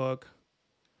cookbook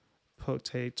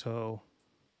potato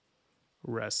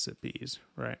recipes,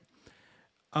 right?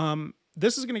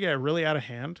 This is going to get really out of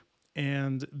hand.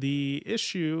 And the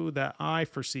issue that I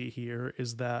foresee here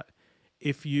is that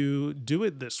if you do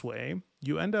it this way,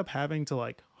 you end up having to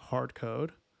like hard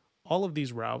code all of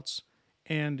these routes,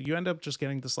 and you end up just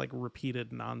getting this like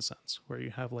repeated nonsense where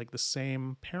you have like the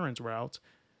same parent route,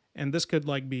 and this could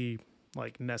like be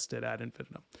like nested ad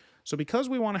infinitum. So because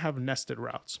we want to have nested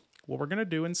routes, what we're going to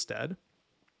do instead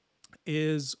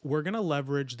is we're going to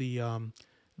leverage the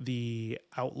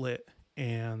outlet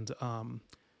and I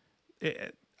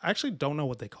actually don't know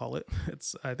what they call it.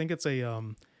 I think it's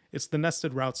the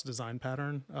nested routes design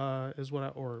pattern is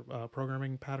what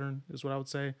programming pattern is what I would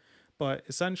say. But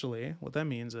essentially what that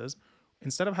means is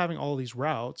instead of having all these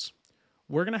routes,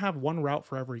 we're going to have one route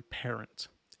for every parent.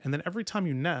 And then every time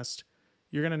you nest,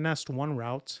 you're going to nest one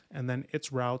route, and then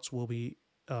its routes will be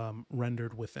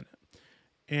rendered within it.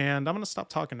 And I'm going to stop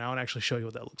talking now and actually show you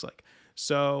what that looks like.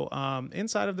 So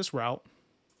inside of this route,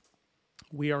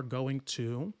 we are going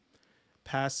to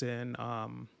pass in,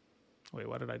 wait,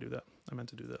 why did I do that? I meant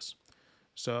to do this.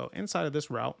 So inside of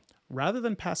this route, rather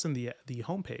than pass in the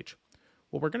home page,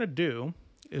 what we're going to do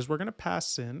is we're going to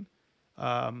pass in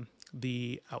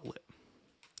the outlet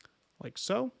like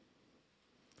so.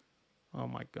 Oh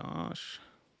my gosh.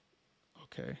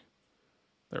 Okay,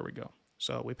 there we go.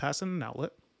 So we pass in an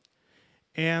outlet,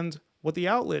 and what the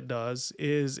outlet does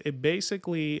is it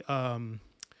basically,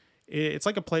 it's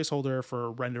like a placeholder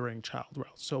for rendering child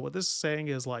routes. So what this is saying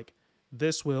is like,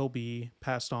 this will be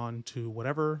passed on to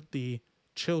whatever the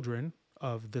children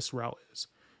of this route is,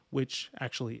 which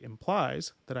actually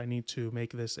implies that I need to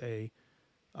make this a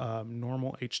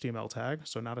normal HTML tag.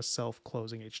 So not a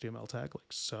self-closing HTML tag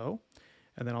like so.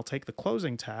 And then I'll take the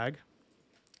closing tag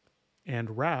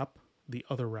and wrap the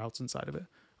other routes inside of it.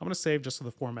 I'm going to save just so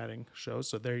the formatting shows.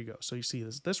 So there you go. So you see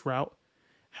this route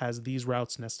has these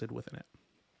routes nested within it.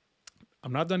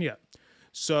 I'm not done yet.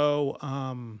 So,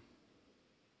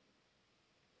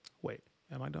 wait,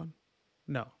 am I done?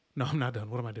 No, I'm not done.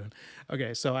 What am I doing?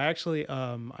 Okay, so I actually,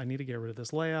 I need to get rid of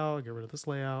this layout, get rid of this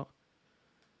layout.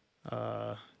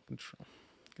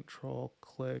 Control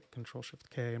click, Control Shift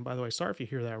K. And by the way, sorry if you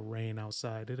hear that rain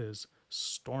outside. It is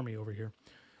stormy over here.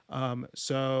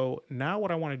 So now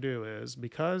what I want to do is,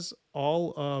 because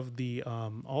all of the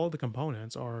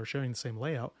components are sharing the same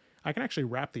layout, I can actually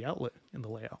wrap the outlet in the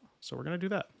layout. So we're going to do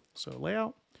that. So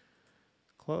layout,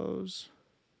 close,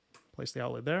 place the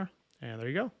outlet there, and there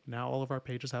you go. Now all of our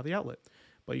pages have the outlet.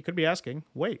 But you could be asking,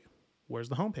 wait, where's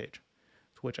the home page?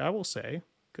 To which I will say,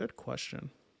 good question.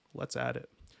 Let's add it.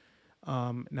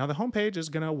 Now the home page is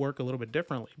going to work a little bit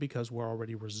differently because we're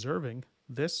already reserving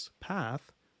this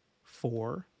path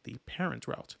for the parent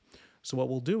route. So what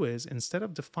we'll do is, instead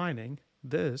of defining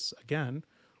this again,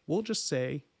 we'll just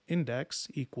say index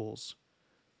equals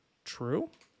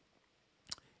true.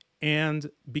 And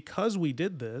because we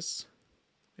did this,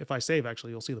 if I save,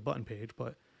 actually, you'll see the button page,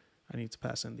 but I need to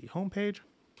pass in the home page,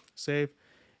 save.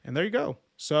 And there you go.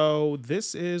 So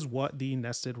this is what the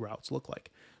nested routes look like.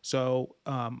 So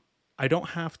I don't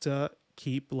have to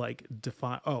keep like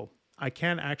define. Oh, I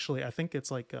can actually, I think it's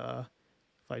like if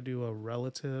I do a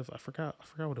relative, I forgot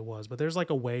what it was, but there's like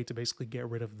a way to basically get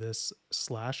rid of this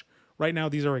slash. Right now,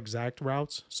 these are exact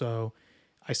routes. So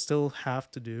I still have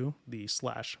to do the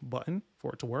slash button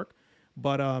for it to work.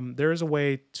 But there is a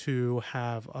way to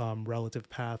have relative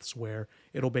paths where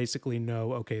it'll basically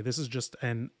know, okay, this is just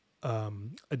an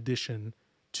addition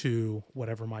to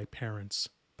whatever my parent's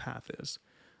path is,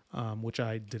 which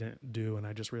I didn't do, and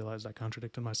I just realized I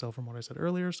contradicted myself from what I said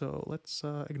earlier. So let's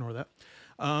ignore that.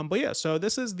 But yeah, so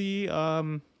this is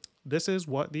this is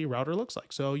what the router looks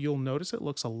like. So you'll notice it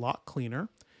looks a lot cleaner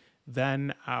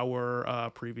than our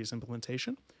previous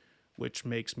implementation, which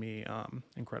makes me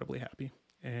incredibly happy.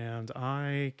 And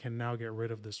I can now get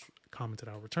rid of this commented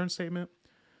out return statement.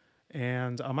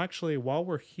 And I'm actually, while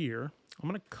we're here, I'm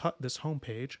going to cut this home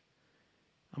page.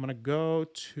 I'm going to go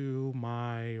to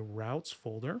my routes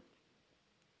folder,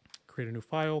 create a new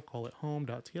file, call it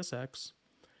home.tsx,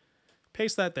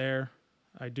 paste that there.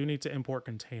 I do need to import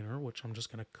container, which I'm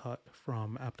just going to cut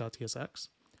from app.tsx.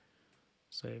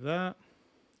 Save that.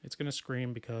 It's going to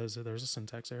scream because there's a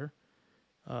syntax error.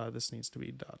 This needs to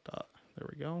be ... There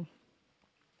we go.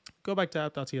 Go back to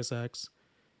app.tsx,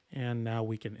 and now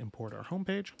we can import our home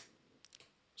page.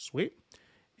 Sweet.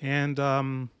 And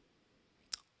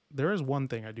there is one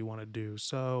thing I do want to do.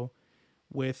 So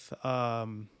with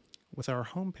our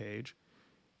home page,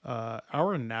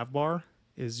 our navbar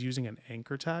is using an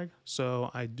anchor tag.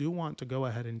 So I do want to go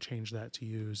ahead and change that to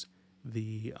use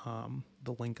the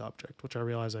link object, which I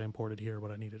realize I imported here,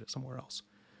 but I needed it somewhere else.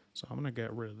 So I'm going to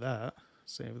get rid of that,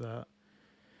 save that.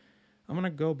 I'm going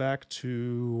to go back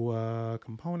to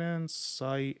components,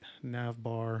 site,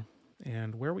 navbar,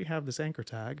 and where we have this anchor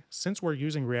tag. Since we're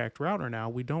using React Router now,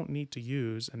 we don't need to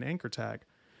use an anchor tag.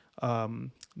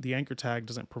 The anchor tag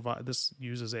doesn't provide, this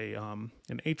uses an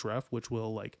href, which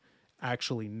will like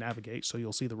actually navigate. So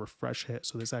you'll see the refresh hit.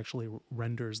 So this actually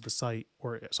renders the site,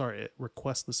 or sorry, it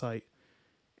requests the site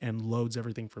and loads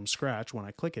everything from scratch when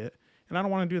I click it. And I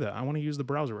don't want to do that. I want to use the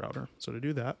browser router. So to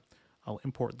do that, I'll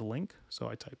import the link. So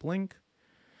I type link.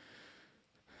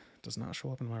 It does not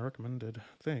show up in my recommended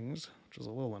things, which is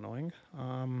a little annoying.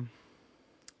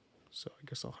 So I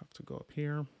guess I'll have to go up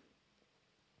here,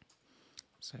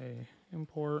 say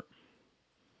import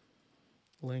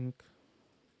link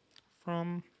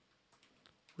from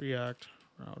React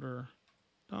Router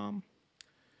DOM.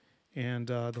 And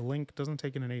the link doesn't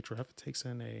take in an href, it takes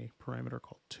in a parameter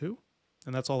called to.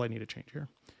 And that's all I need to change here.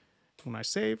 When I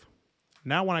save,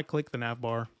 now when I click the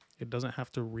navbar, it doesn't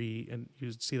have to and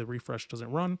you see the refresh doesn't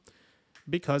run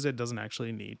because it doesn't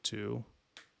actually need to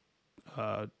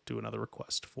do another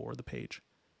request for the page.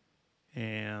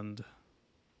 And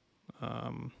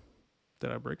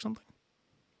did I break something?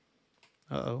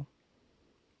 Uh-oh.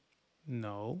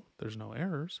 No, there's no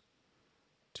errors.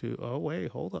 Oh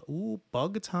wait, hold up. Ooh,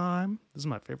 bug time. This is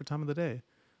my favorite time of the day.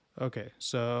 Okay,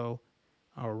 so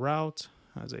our route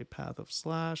has a path of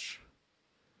slash,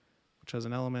 which has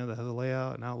an element that has a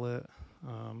layout, an outlet,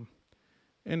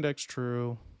 index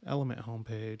true, element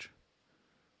homepage.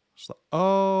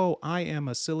 Oh, I am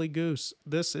a silly goose.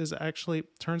 This is actually,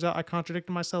 turns out I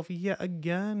contradicted myself yet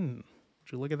again.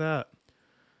 Would you look at that?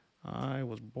 I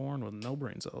was born with no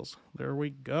brain cells. There we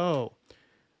go.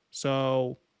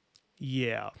 So,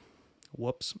 yeah.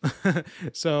 Whoops.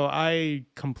 So I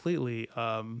completely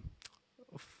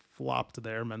flopped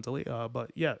there mentally.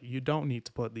 But yeah, you don't need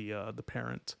to put the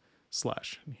parent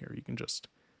slash in here. You can just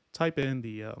type in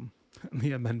the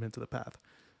the amendment to the path.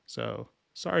 So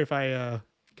sorry if I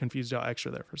confused y'all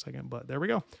extra there for a second, but there we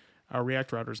go. Our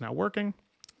React router is now working.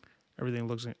 Everything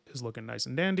is looking nice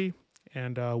and dandy,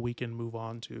 and we can move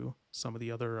on to some of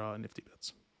the other nifty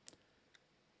bits.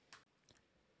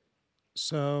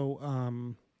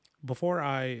 So before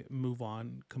I move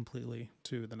on completely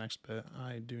to the next bit,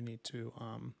 I do need to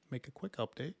make a quick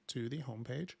update to the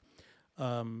homepage.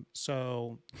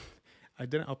 So I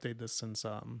didn't update this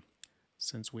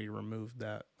since we removed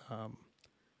that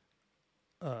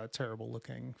terrible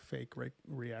looking fake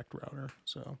React router.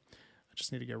 So I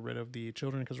just need to get rid of the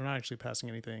children because we're not actually passing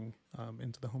anything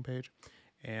into the homepage.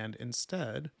 And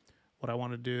instead, what I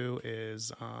want to do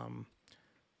is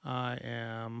I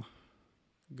am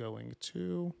going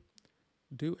to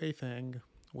do a thing,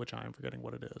 which I am forgetting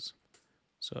what it is.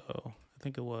 So I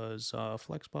think it was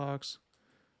Flexbox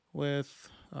with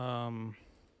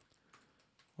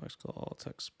what's called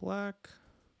text black,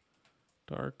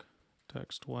 dark,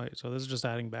 text white. So this is just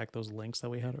adding back those links that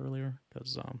we had earlier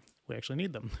because we actually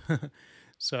need them.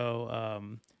 So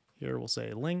here we'll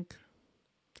say link,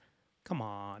 Come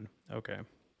on. Okay.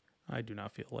 I do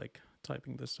not feel like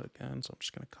typing this again, so I'm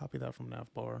just going to copy that from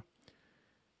navbar,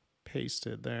 paste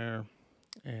it there,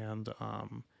 and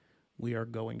we are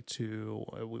going to,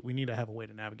 we need to have a way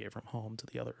to navigate from home to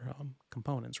the other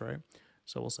components, right?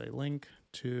 So we'll say link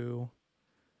to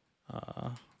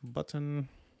button,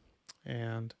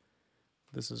 and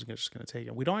this is just going to take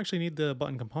it. We don't actually need the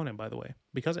button component, by the way,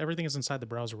 because everything is inside the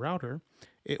browser router.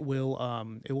 It will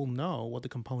know what the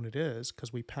component is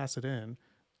because we pass it in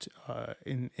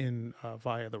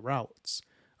via the routes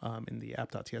in the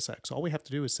app.tsx. So all we have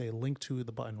to do is say link to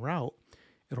the button route.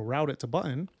 It'll route it to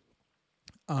button,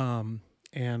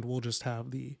 and we'll just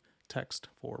have the text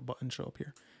for button show up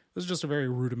here. This is just a very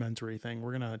rudimentary thing.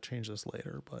 We're gonna change this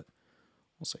later, but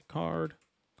we'll say card,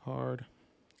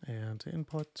 and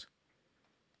input.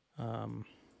 Input.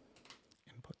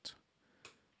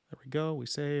 There we go. We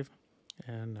save,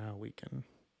 and now we can.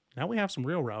 Now we have some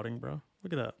real routing, bro.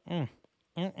 Look at that.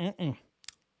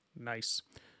 Nice.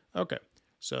 Okay,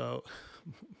 so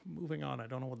moving on. I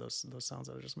don't know what those sounds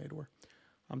that I just made were.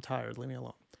 I'm tired. Leave me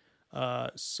alone.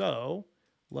 So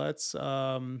let's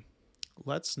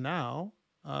now.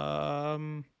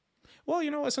 Well,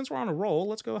 you know what? Since we're on a roll,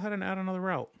 let's go ahead and add another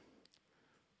route.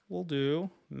 We'll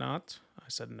do not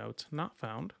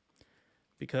found,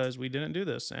 because we didn't do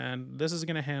this, and this is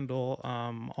going to handle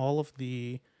all of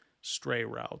the stray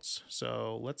routes.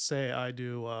 So let's say I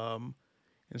do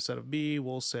instead of B,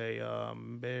 we'll say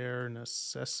bare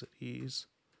necessities,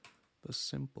 the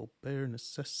simple bare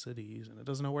necessities, and it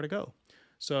doesn't know where to go.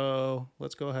 So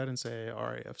let's go ahead and say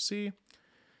RAFC,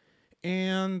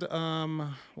 and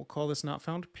we'll call this not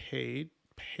found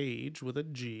page with a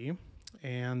G,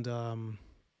 and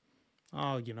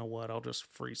oh, you know what? I'll just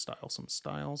freestyle some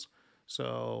styles.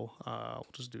 So we'll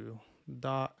just do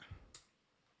dot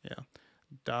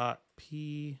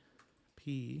p,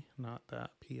 not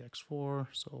that, px4.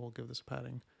 So we'll give this a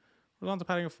padding. Horizontal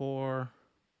padding of 4.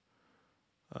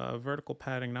 Vertical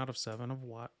padding not of 7, of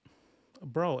what?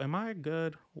 Bro, am I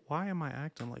good? Why am I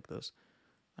acting like this?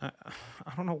 I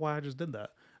don't know why I just did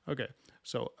that. Okay,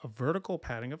 so a vertical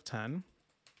padding of 10.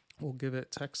 We'll give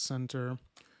it text center.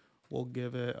 We'll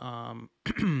give it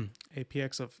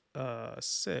APX of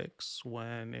 6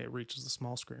 when it reaches the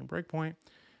small screen breakpoint.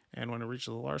 And when it reaches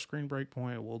the large screen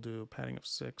breakpoint, we'll do padding of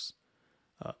 6.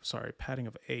 Padding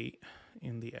of 8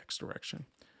 in the X direction.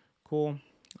 Cool.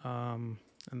 And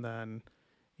then,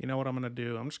 you know what I'm going to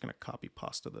do? I'm just going to copy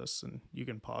pasta this, and you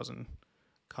can pause and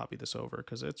copy this over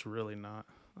because it's really not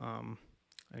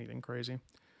anything crazy.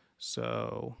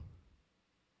 So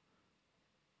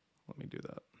let me do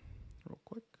that real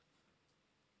quick.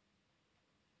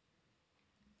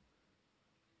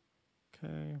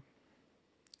 Okay.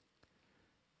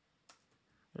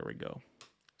 There we go.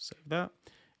 Save that.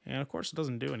 And of course it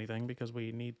doesn't do anything because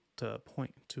we need to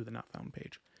point to the not found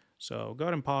page. So go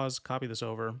ahead and pause, copy this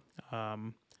over.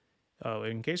 In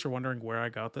case you're wondering where I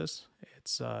got this,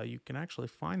 it's you can actually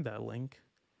find that link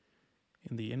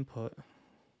in the input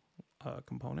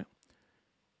component.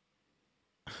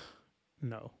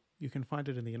 No, you can find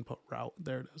it in the input route.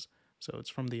 There it is. So it's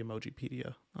from the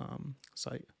Emojipedia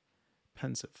site,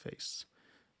 pensive face.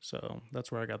 So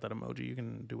that's where I got that emoji. You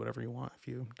can do whatever you want if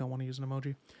you don't want to use an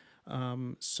emoji.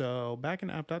 So back in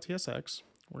app.tsx,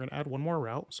 we're going to add one more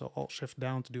route. So Alt-Shift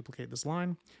down to duplicate this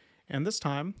line. And this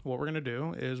time, what we're going to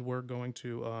do is we're going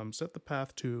to set the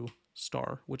path to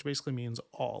star, which basically means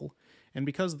all. And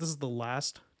because this is the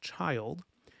last child,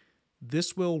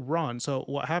 this will run. So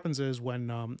what happens is when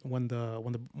the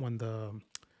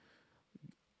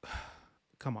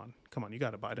come on, you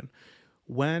got it, Biden.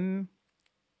 When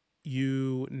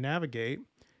you navigate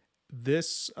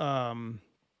this,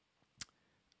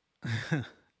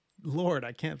 Lord,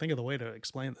 I can't think of the way to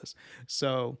explain this.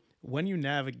 So when you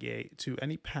navigate to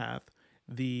any path,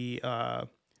 the,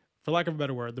 for lack of a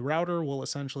better word, the router will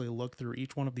essentially look through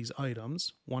each one of these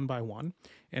items one by one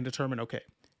and determine, okay,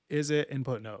 is it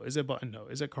input no? Is it button no?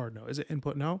 Is it card no? Is it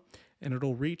input no? And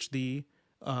it'll reach the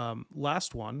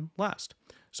last one last.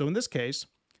 So in this case,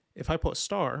 if I put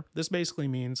star, this basically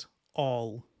means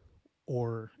all,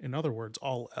 or in other words,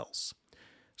 all else.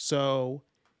 So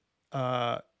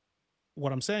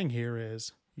what I'm saying here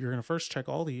is you're going to first check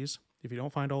all these. If you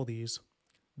don't find all these,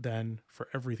 then for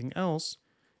everything else,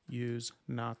 use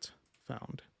not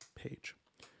found page.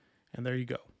 And there you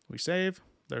go. We save.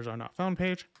 There's our not found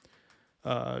page.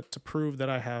 To prove that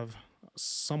I have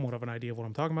somewhat of an idea of what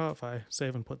I'm talking about, if I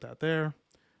save and put that there,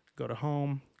 go to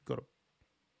home, go to...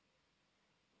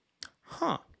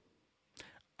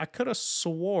 I could have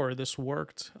swore this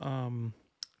worked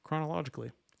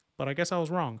chronologically, but I guess I was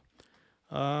wrong.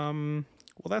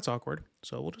 Well, that's awkward.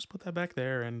 So we'll just put that back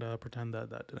there and pretend that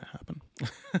that didn't happen.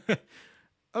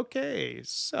 Okay,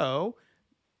 so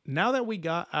now that we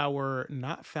got our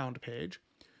not found page,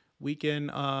 we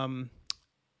can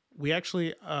we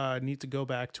actually need to go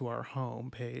back to our home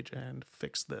page and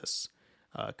fix this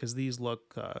because these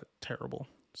look terrible.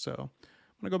 So I'm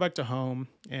gonna go back to home,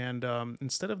 and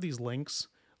instead of these links,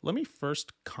 let me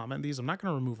first comment these. I'm not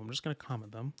gonna remove them, I'm just gonna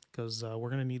comment them because we're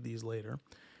gonna need these later.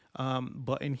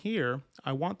 But in here,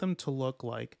 I want them to look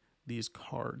like these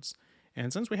cards.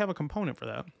 And since we have a component for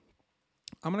that,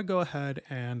 I'm going to go ahead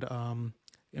and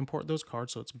import those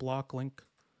cards. So it's BlockLinkCard.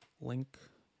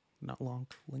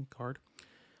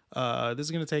 This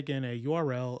is going to take in a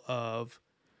URL of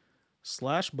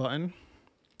 /button,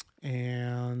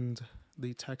 and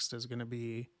the text is going to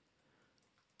be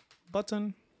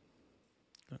button.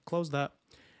 Gonna close that,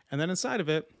 and then inside of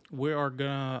it, we're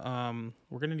gonna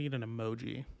need an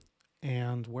emoji.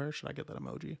 And where should I get that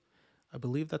emoji? I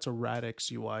believe that's a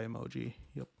Radix UI emoji.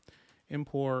 Yep.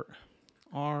 Import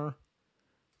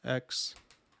RX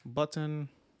button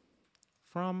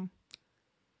from.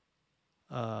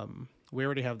 We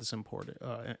already have this imported,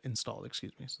 installed.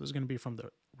 Excuse me. So this is going to be from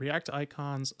the React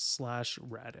Icons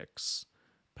 /Radix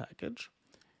package,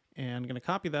 and I'm going to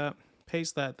copy that,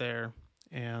 paste that there,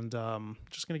 and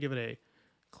just going to give it a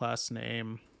class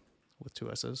name with 2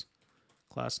 S's.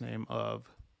 Class name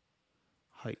of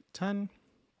height 10,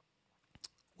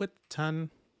 width 10,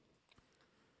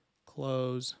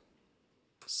 close,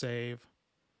 save,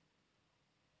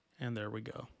 and there we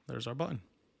go. There's our button.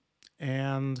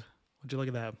 And would you look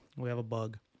at that? We have a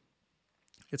bug.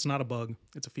 It's not a bug,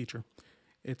 it's a feature.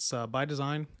 It's by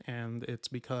design, and it's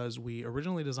because we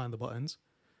originally designed the buttons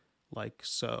like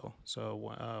so. So,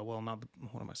 well, not the,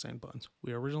 what am I saying, buttons?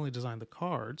 We originally designed the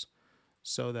cards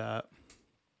so that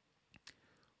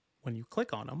when you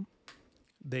click on them,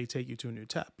 they take you to a new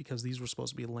tab, because these were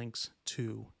supposed to be links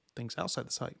to things outside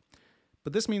the site.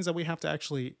 But this means that we have to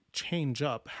actually change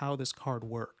up how this card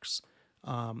works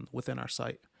within our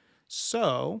site.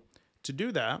 So to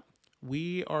do that,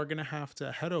 we are going to have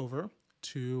to head over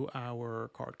to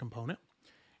our card component,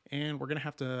 and we're going to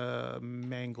have to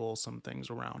mangle some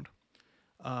things around.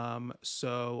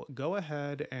 So go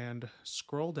ahead and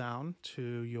scroll down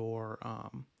to your,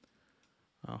 oh,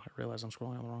 I realize I'm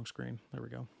scrolling on the wrong screen. There we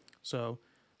go. So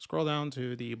scroll down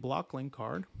to the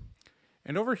BlockLinkCard,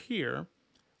 and over here,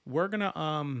 we're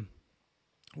gonna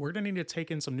need to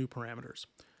take in some new parameters.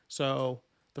 So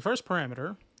the first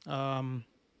parameter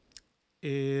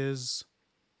is,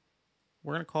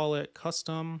 we're gonna call it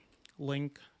custom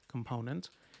link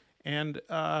component, and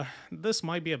this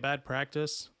might be a bad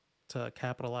practice to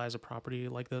capitalize a property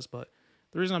like this, but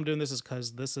the reason I'm doing this is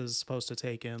because this is supposed to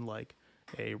take in like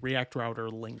a React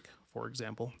router link, for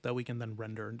example, that we can then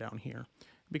render down here.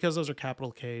 Because those are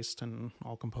capital cased, and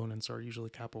all components are usually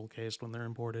capital cased when they're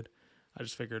imported, I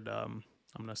just figured I'm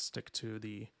going to stick to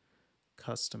the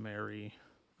customary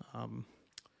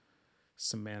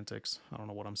semantics. I don't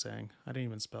know what I'm saying. I didn't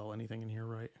even spell anything in here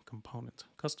right. Component.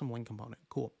 Custom link component.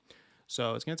 Cool.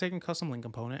 So it's going to take in custom link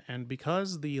component, and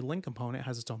because the link component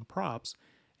has its own props,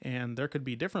 and there could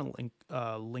be different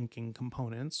linking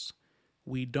components,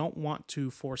 we don't want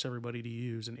to force everybody to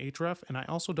use an href, and I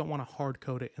also don't want to hard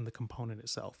code it in the component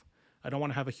itself. I don't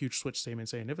want to have a huge switch statement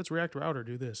saying, if it's React Router,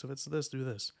 do this. If it's this, do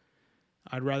this.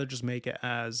 I'd rather just make it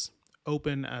as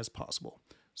open as possible.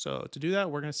 So to do that,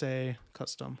 we're going to say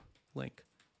custom link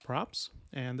props,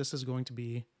 and this is going to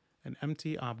be an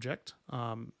empty object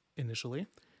initially.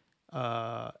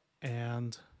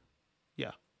 And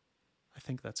yeah, I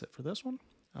think that's it for this one.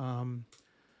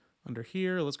 Under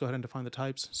here, let's go ahead and define the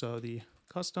types. So the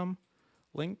custom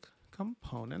link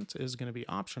component is going to be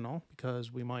optional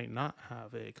because we might not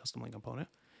have a custom link component.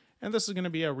 And this is going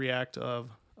to be a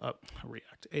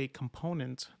a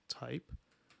component type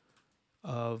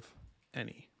of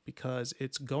any, because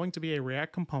it's going to be a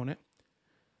React component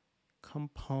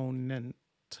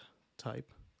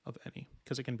type of any,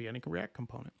 because it can be any React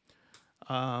component.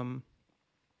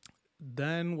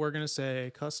 Then we're going to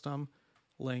say custom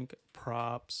link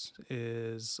props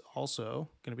is also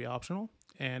going to be optional,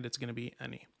 and it's going to be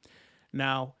any.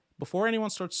 Now, before anyone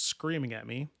starts screaming at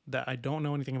me that I don't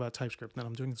know anything about TypeScript and that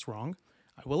I'm doing this wrong,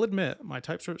 I will admit my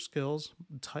TypeScript skills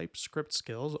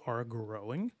are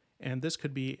growing, and this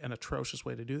could be an atrocious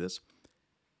way to do this.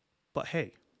 But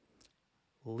hey,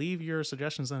 leave your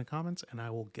suggestions in the comments and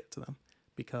I will get to them,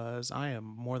 because I am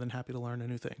more than happy to learn a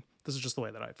new thing. This is just the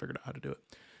way that I figured out how to do it.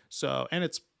 So, and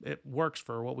it works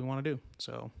for what we want to do.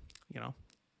 So,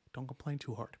 don't complain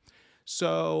too hard.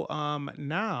 So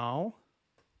now,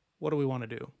 what do we want to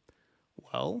do?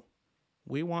 Well,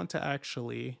 we want to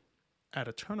actually add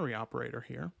a ternary operator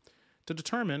here to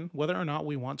determine whether or not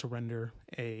we want to render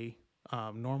a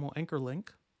normal anchor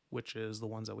link, which is the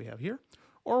ones that we have here,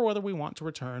 or whether we want to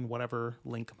return whatever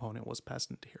link component was passed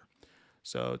into here.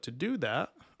 So to do that,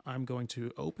 I'm going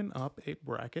to open up a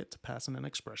bracket to pass in an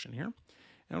expression here.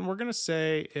 And we're going to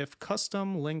say if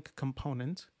custom link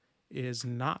component is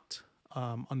not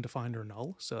undefined or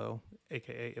null, so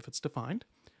aka if it's defined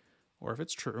or if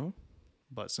it's true,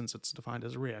 but since it's defined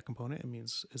as a React component, it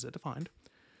means is it defined,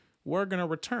 we're going to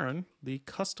return the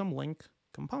custom link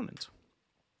component.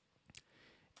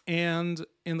 And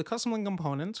in the custom link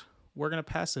component, we're going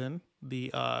to pass in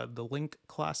the link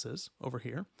classes over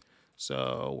here.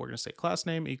 So we're going to say class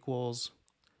name equals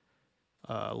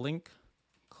link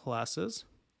classes.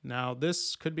 Now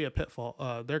this could be a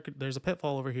pitfall. There's a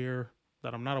pitfall over here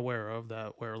that I'm not aware of,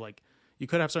 that where like you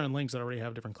could have certain links that already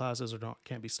have different classes or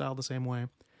can't be styled the same way.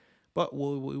 But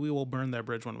we will burn that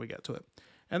bridge when we get to it.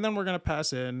 And then we're going to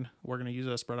pass in, we're going to use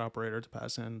a spread operator to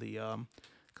pass in the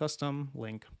custom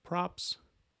link props,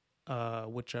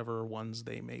 whichever ones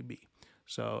they may be.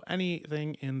 So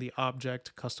anything in the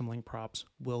object custom link props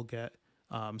will get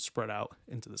spread out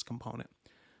into this component.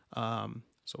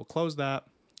 So we'll close that.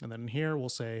 And then here we'll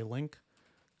say link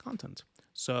content.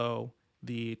 So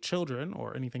the children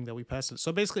or anything that we pass it.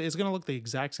 So basically it's going to look the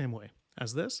exact same way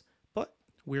as this, but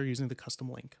we're using the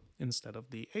custom link instead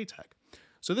of the A tag.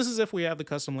 So this is if we have the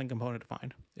custom link component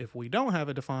defined. If we don't have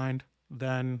it defined,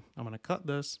 then I'm going to cut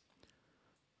this.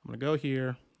 I'm going to go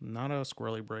here, not a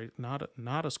squirrely brace, not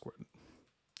a square.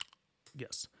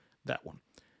 Yes, that one.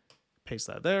 Paste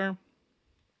that there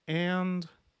and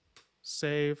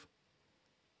save.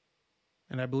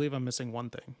 And I believe I'm missing one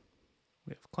thing.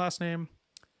 We have class name,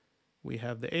 we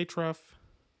have the href,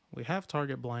 we have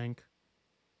target blank,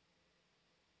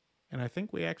 and I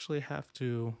think we actually have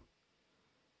to,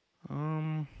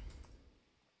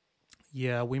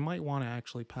 yeah, we might want to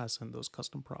actually pass in those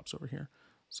custom props over here.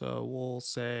 So we'll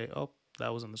say, oh,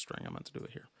 that was in the string, I meant to do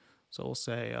it here. So we'll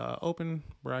say open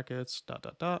brackets, ...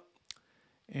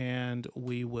 And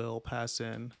we will pass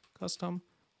in custom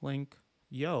link.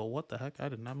 Yo, what the heck? I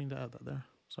did not mean to add that there.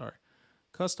 Sorry.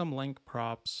 Custom link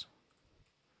props,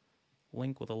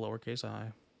 link with a lowercase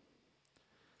I,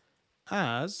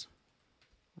 as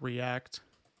React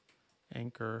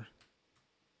anchor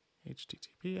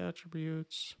HTTP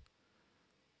attributes,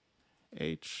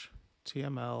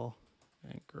 HTML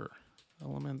anchor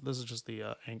element. This is just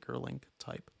the anchor link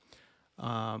type.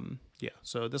 Yeah,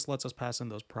 so this lets us pass in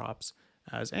those props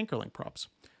as anchor link props.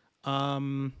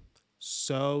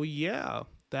 So yeah,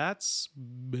 that's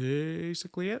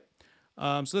basically it.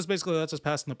 So this basically lets us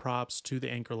pass in the props to the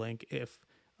anchor link if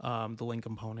the link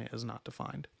component is not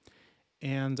defined.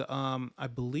 And I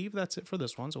believe that's it for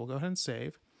this one. So we'll go ahead and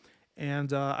save.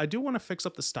 And I do want to fix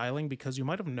up the styling because you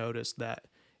might have noticed that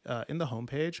in the home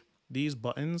page, these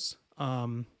buttons,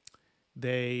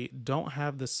 they don't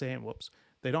have the same,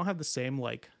 they don't have the same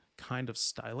like kind of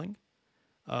styling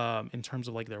in terms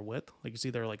of like their width. Like you see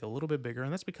they're like a little bit bigger,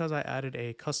 and that's because I added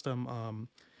a custom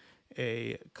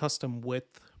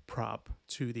width prop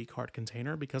to the card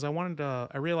container because I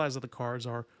realized that the cards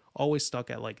are always stuck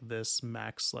at like this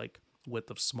max like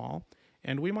width of small,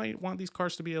 and we might want these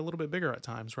cards to be a little bit bigger at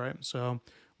times, right? So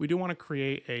we do want to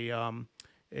create or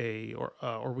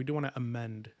we do want to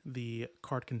amend the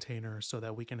card container so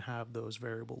that we can have those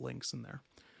variable links in there.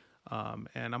 And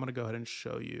I'm going to go ahead and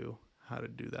show you how to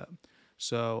do that.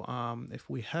 So if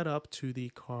we head up to the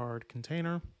card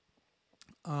container,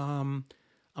 I'm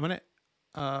gonna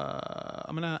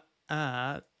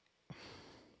add.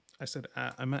 I said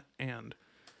add, I meant and.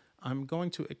 I'm going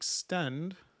to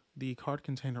extend the card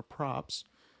container props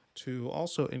to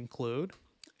also include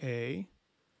a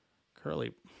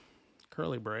curly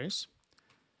brace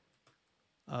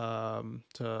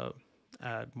to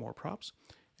add more props.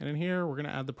 And in here, we're going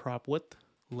to add the prop width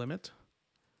limit,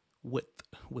 width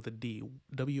with a D,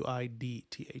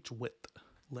 width, width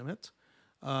limit.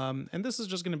 And this is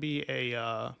just going to be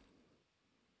a,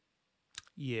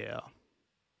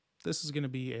 this is going to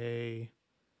be a,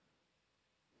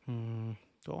 do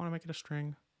I want to make it a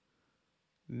string?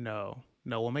 No,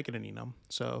 we'll make it an enum.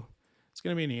 So it's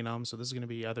going to be an enum. So this is going to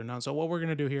be either none. So what we're going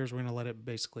to do here is we're going to let it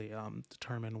basically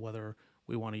determine whether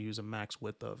we want to use a max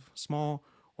width of small,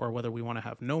 or whether we want to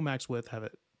have no max width, have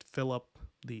it fill up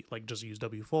the, like just use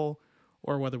W full,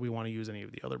 or whether we want to use any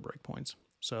of the other breakpoints.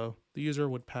 So the user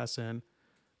would pass in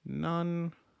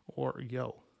none or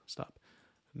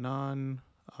none.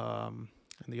 And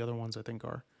the other ones I think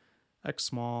are X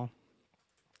small.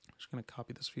 I'm just going to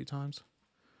copy this a few times.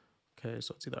 Okay,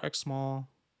 so it's either X small,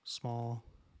 small,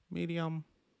 medium,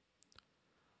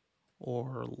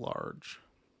 or large.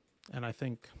 And I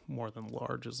think more than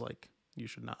large is like, you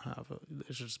should not have,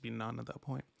 it should just be none at that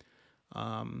point.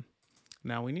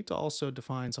 Now we need to also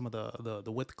define some of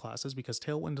the width classes, because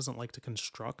Tailwind doesn't like to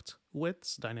construct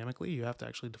widths dynamically. You have to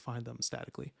actually define them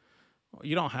statically.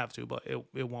 You don't have to, but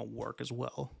it won't work as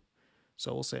well.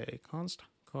 So we'll say const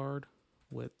card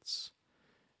widths,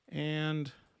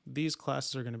 and these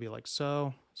classes are going to be like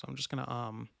so. So I'm just going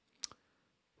to,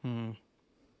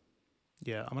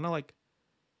 yeah, I'm going to like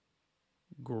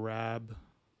grab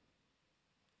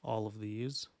all of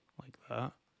these like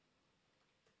that,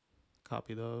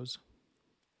 copy those.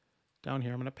 Down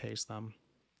here, I'm going to paste them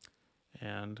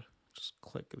and just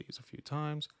click these a few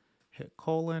times, hit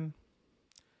colon,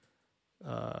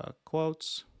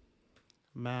 quotes,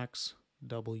 max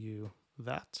W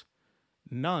that.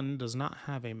 None does not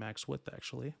have a max width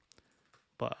actually,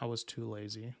 but I was too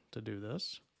lazy to do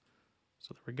this.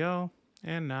 So there we go.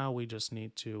 And now we just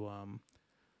need to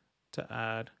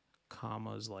add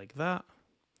commas like that.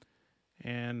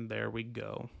 And there we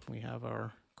go. We have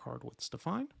our card widths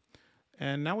defined.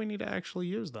 And now we need to actually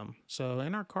use them. So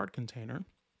in our card container,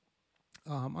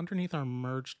 underneath our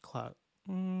merged class,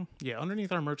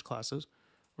 underneath our merged classes,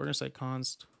 we're going to say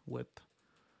const width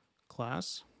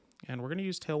class, and we're going to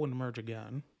use Tailwind merge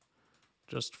again,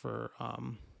 just for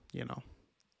you know,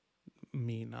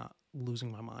 me not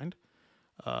losing my mind.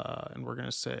 And we're going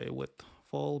to say width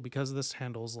full, because this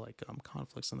handles like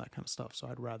conflicts and that kind of stuff. So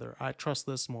I trust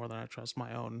this more than I trust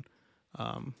my own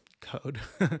code.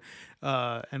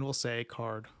 And we'll say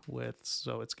card width.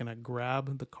 So it's going to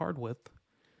grab the card width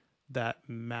that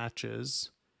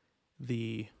matches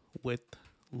the width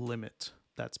limit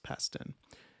that's passed in,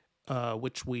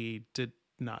 which we did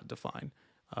not define.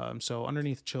 So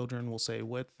underneath children, we'll say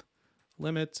width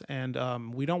limit, and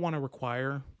we don't want to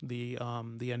require the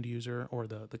end user or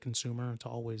the consumer to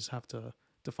always have to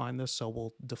define this. So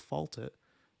we'll default it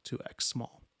to X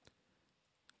small,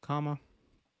 comma,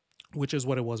 which is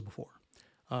what it was before.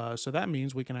 So that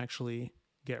means we can actually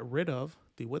get rid of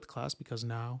the width class, because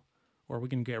now, or we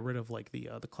can get rid of like the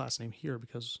class name here,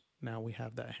 because now we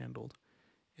have that handled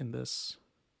in this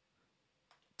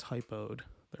typoed,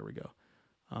 there we go,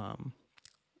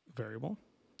 variable.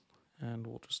 And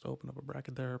we'll just open up a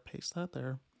bracket there, paste that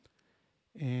there,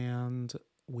 and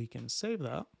we can save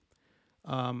that.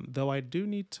 Though I do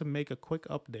need to make a quick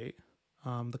update.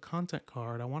 The content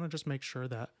card, I want to just make sure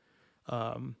that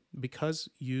because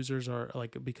users are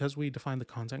like, because we define the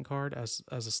content card as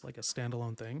like a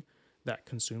standalone thing that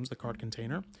consumes the card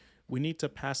container, we need to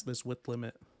pass this width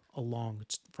limit along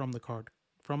from the card,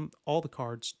 from all the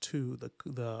cards to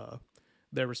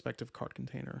their respective card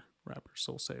container wrappers.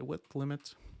 So we'll say width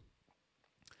limit,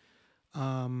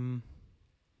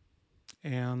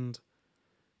 and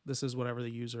this is whatever the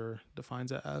user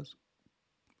defines it as.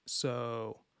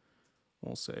 So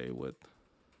we'll say width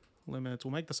limit.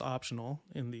 We'll make this optional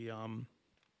in the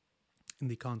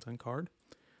content card.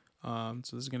 So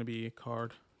this is going to be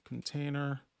card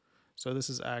container. So this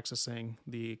is accessing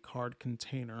the card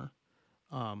container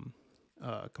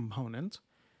component.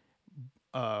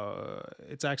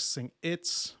 It's accessing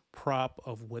its prop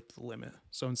of width limit.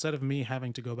 So instead of me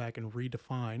having to go back and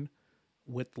redefine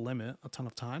width limit a ton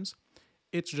of times,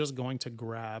 it's just going to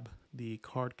grab the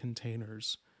card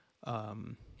containers.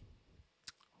 Why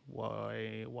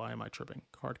am I tripping?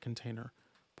 Card container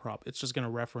prop. It's just going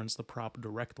to reference the prop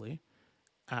directly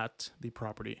at the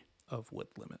property of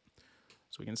width limit.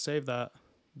 So we can save that.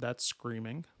 That's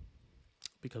screaming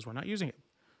because we're not using it.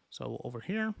 So over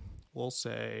here, we'll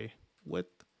say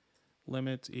width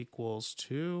limit equals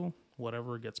to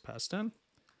whatever gets passed in.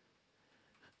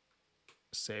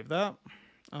 Save that.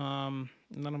 And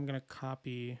then I'm going to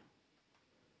copy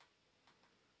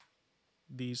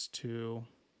these two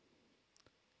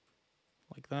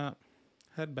like that.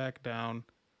 Head back down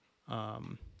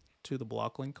to the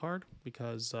BlockLinkCard,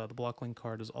 because the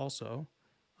BlockLinkCard is also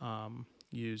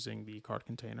using the card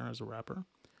container as a wrapper.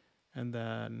 And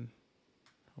then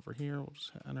over here, we'll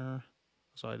just hit enter.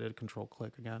 So I did control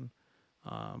click again.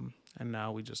 And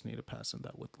now we just need to pass in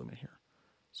that width limit here.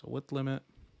 So width limit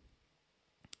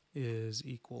is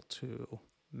equal to,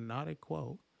 not a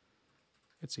quote,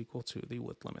 it's equal to the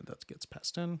width limit that gets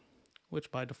passed in, which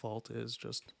by default is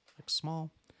just X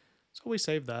small. So we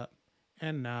save that.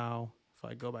 And now if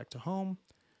I go back to home,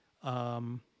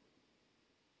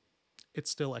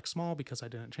 it's still X small because I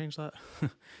didn't change that.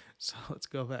 So let's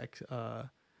go back.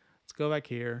 Let's go back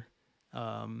here,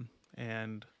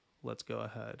 and let's go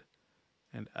ahead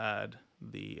and add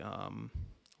the,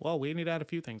 well, we need to add a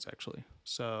few things actually.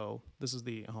 So this is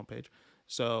the home page.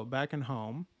 So back in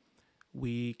home,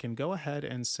 we can go ahead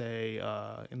and say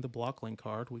in the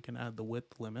BlockLinkCard, we can add the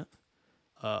width limit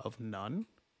of none.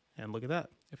 And look at that,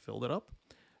 it filled it up.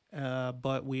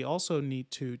 But we also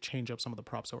need to change up some of the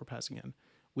props that we're passing in.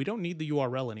 We don't need the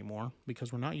URL anymore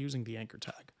because we're not using the anchor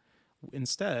tag.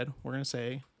 Instead, we're going to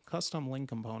say custom link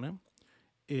component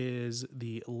is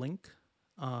the link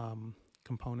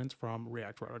component from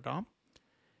React Router DOM.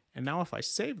 And now if I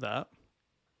save that,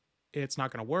 it's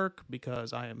not going to work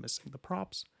because I am missing the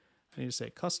props. I need to say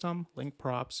custom link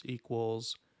props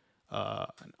equals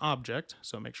an object.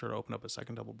 So make sure to open up a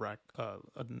second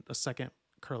a second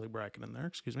curly bracket in there,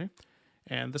 excuse me.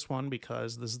 And this one,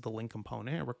 because this is the link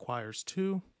component, it requires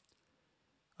two,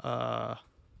 not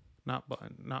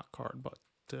button, not card, but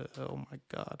oh my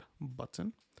God,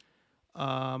 button.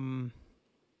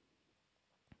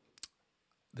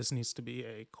 This needs to be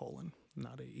a colon,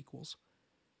 not a equals.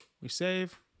 We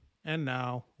save, and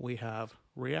now we have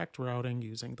React routing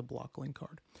using the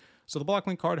BlockLinkCard. So the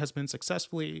BlockLinkCard has been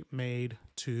successfully made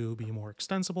to be more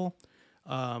extensible.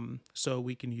 So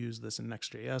we can use this in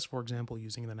Next.js, for example,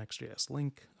 using the Next.js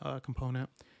link component.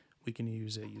 We can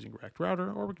use it using React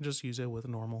Router, or we can just use it with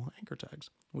normal anchor tags,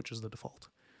 which is the default.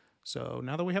 So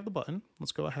now that we have the button,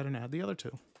 let's go ahead and add the other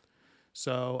two.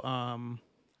 So I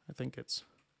think it's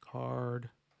card,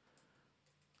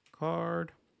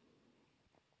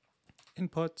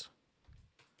 input,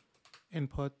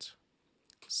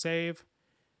 save.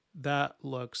 That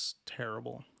looks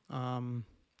terrible. And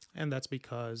that's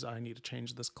because I need to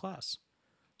change this class.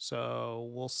 So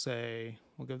we'll say,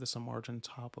 we'll give this a margin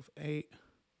top of 8.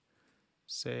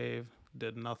 Save,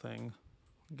 did nothing.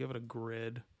 Give it a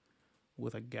grid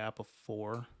with a gap of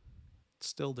 4.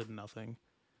 Still did nothing.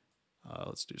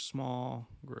 Let's do small,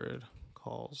 grid,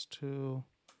 calls 2,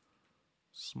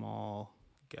 small,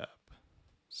 gap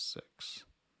 6.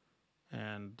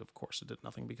 And of course it did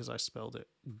nothing because I spelled it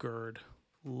GERD.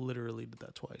 Literally did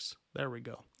that twice. There we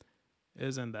go.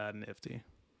 Isn't that nifty?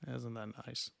 Isn't that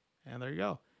nice? And there you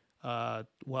go.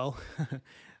 Well,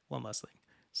 one last thing.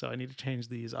 So I need to change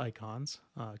these icons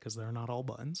because they're not all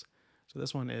buttons. So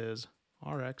this one is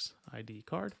RX ID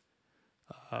card.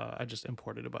 I just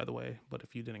imported it, by the way, but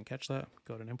if you didn't catch that,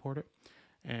 go ahead and import it.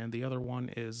 And the other one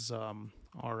is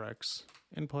RX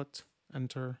input,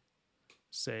 enter,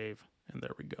 save, and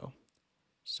there we go.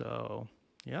 So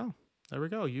yeah, there we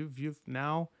go. You've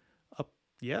now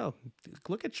yeah,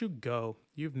 look at you go.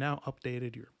 You've now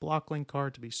updated your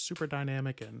BlockLinkCard to be super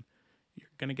dynamic, and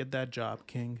you're gonna get that job,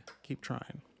 King. Keep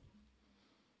trying.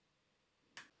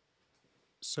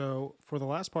 So for the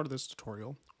last part of this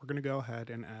tutorial, we're gonna go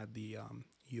ahead and add the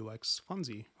UX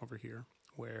Funsy over here,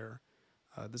 where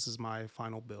this is my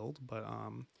final build, but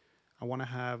I want to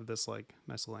have this like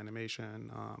nice little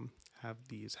animation, have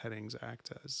these headings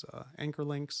act as anchor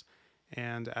links,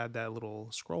 and add that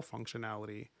little scroll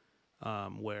functionality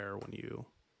where when you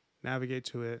navigate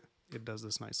to it, it does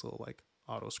this nice little like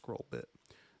auto scroll bit.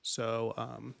 So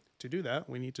to do that,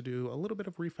 we need to do a little bit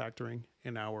of refactoring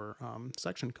in our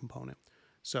section component.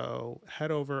 So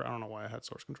head over, I don't know why I had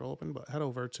source control open, but head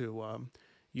over to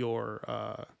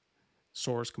your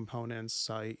source components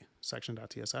site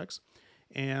section.tsx.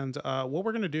 And what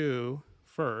we're going to do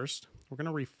first, we're going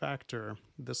to refactor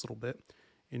this little bit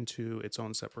into its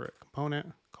own separate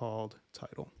component called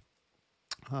title.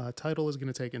 Title is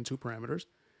going to take in 2 parameters,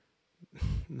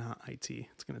 not IT.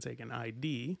 It's going to take an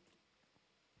ID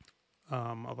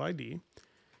of ID,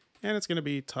 and it's going to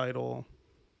be title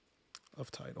of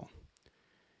title.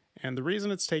 And the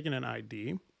reason it's taking an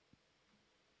ID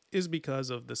is because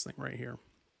of this thing right here.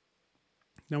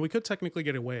 Now we could technically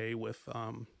get away with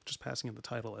just passing in the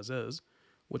title as is,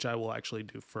 which I will actually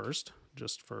do first,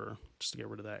 just to get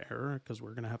rid of that error, because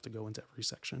we're going to have to go into every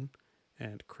section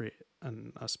and create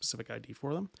a specific ID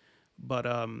for them. But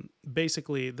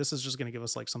basically, this is just going to give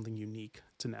us like something unique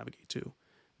to navigate to,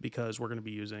 because we're going to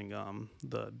be using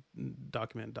the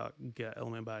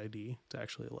document.getElementById to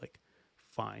actually like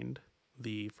find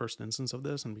the first instance of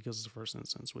this, and because it's the first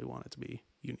instance, we want it to be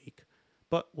unique.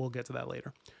 But we'll get to that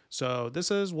later. So this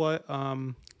is what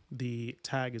the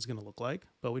tag is going to look like,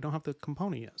 but we don't have the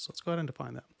component yet. So let's go ahead and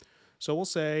define that. So we'll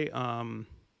say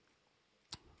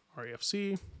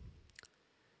refc.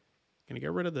 Going to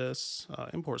get rid of this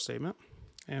import statement,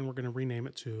 and we're going to rename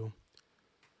it to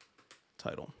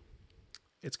title.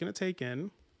 It's going to take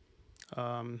in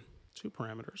 2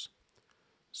 parameters.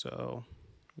 So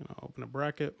I'm going to open a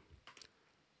bracket.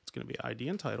 It's going to be ID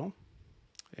and title,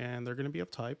 and they're going to be of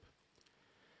type.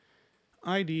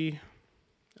 ID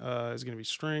is going to be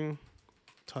string.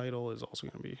 Title is also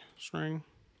going to be string.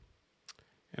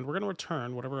 And we're going to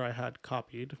return whatever I had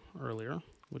copied earlier,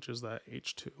 which is that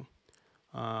H2.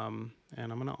 And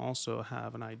I'm going to also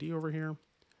have an ID over here.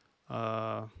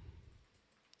 There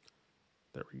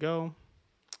we go.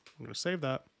 I'm going to save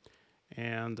that,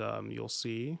 and you'll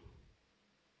see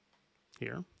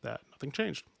here that nothing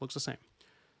changed. Looks the same.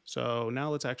 So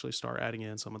now let's actually start adding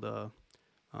in some of the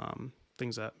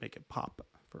things that make it pop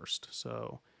first.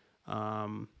 So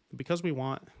because we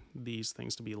want these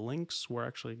things to be links, we're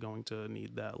actually going to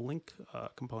need that link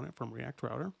component from React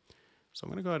Router. So I'm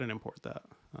going to go ahead and import that.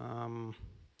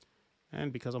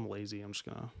 And because I'm lazy, I'm just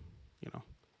going to,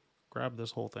 grab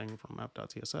this whole thing from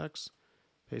map.tsx,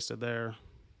 paste it there.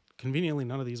 Conveniently,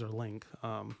 none of these are link.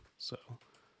 So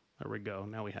there we go.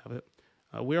 Now we have it.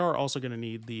 We are also going to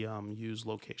need the use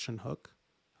location hook.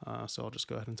 So I'll just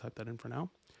go ahead and type that in for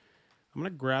now. I'm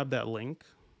going to grab that link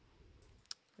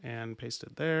and paste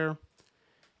it there.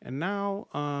 And now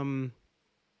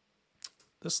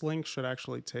this link should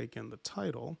actually take in the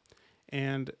title.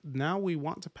 And now we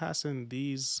want to pass in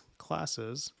these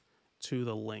classes to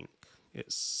the link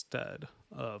instead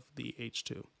of the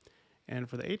H2. And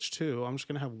for the H2, I'm just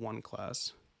going to have one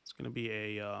class. It's going to be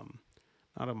a,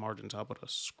 not a margin top, but a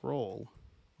scroll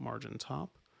margin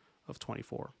top of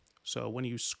 24. So when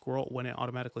you scroll, when it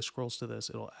automatically scrolls to this,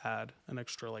 it'll add an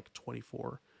extra like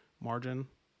 24 margin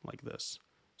like this.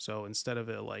 So instead of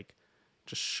it like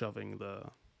just shoving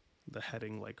the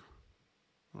heading, like,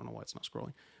 I don't know why it's not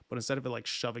scrolling, but instead of it like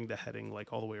shoving the heading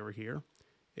like all the way over here,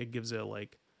 it gives it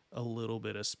like a little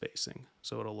bit of spacing.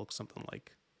 So it'll look something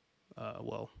like,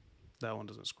 well, that one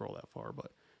doesn't scroll that far,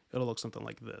 but it'll look something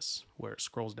like this, where it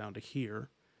scrolls down to here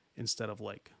instead of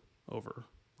like over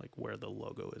like where the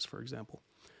logo is, for example.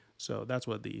 So that's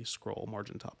what the scroll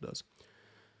margin top does.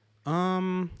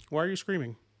 Why are you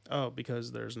screaming? Oh,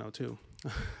 because there's no 2.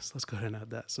 So let's go ahead and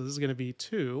add that. So this is going to be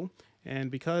 2. And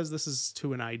because this is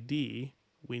to an ID,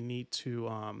 we need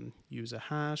to use a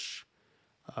hash.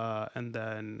 And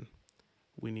then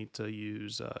we need to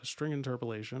use string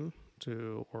interpolation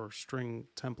or string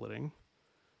templating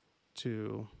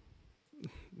to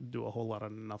do a whole lot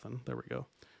of nothing. There we go.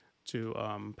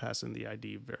 To pass in the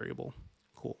ID variable.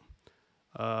 Cool.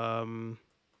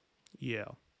 Yeah,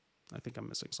 I think I'm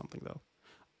missing something though.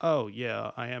 Oh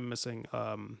yeah, I am missing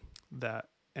that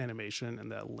animation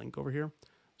and that link over here.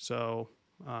 So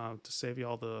to save you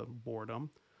all the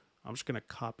boredom, I'm just gonna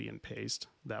copy and paste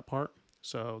that part.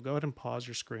 So go ahead and pause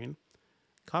your screen,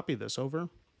 copy this over,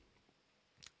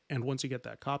 and once you get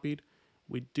that copied,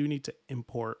 we do need to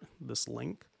import this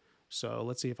link. So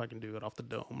let's see if I can do it off the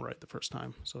dome right the first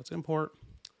time. So it's import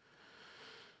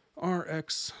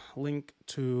rx link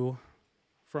to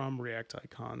from React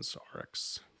icons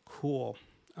rx. Cool.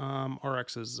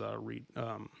 Rx is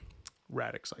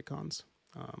Radix icons.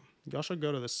 Y'all should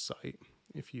go to this site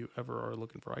if you ever are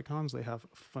looking for icons. They have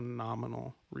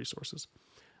phenomenal resources.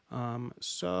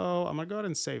 So I'm gonna go ahead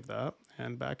and save that.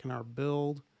 And back in our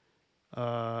build,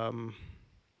 nothing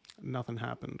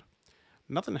happened.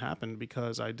 Nothing happened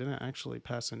because I didn't actually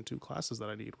pass in 2 classes that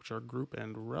I need, which are group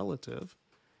and relative.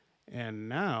 And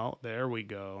now, there we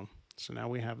go. So now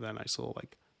we have that nice little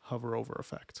like hover over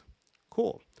effect.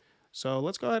 Cool. So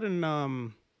let's go ahead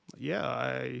and, yeah,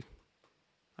 I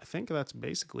think that's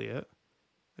basically it,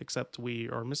 except we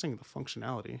are missing the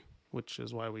functionality, which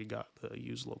is why we got the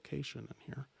use location in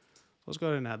here. So let's go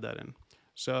ahead and add that in.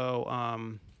 So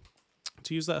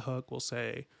to use that hook, we'll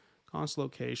say const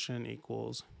location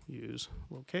equals use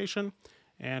location.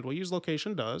 And what use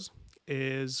location does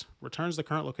is returns the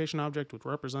current location object, which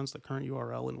represents the current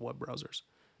URL in web browsers.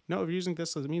 Note, if you're using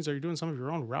this, it means that you're doing some of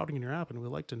your own routing in your app, and we'd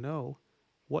like to know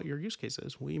what your use case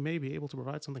is. We may be able to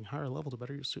provide something higher level to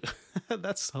better use.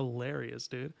 That's hilarious,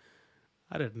 dude.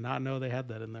 I did not know they had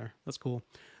that in there. That's cool.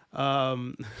 They're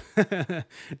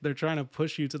trying to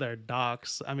push you to their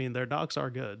docs. I mean, their docs are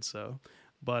good, so,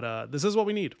 but this is what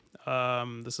we need.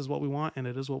 This is what we want, and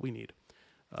it is what we need.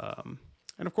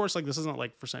 And of course, like, this isn't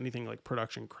like for anything like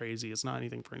production crazy. It's not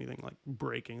anything for anything like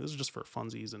breaking. This is just for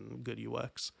funsies and good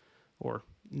UX or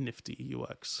nifty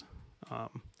UX.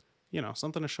 You know,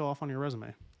 something to show off on your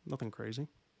resume. Nothing crazy.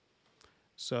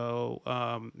 So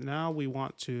now we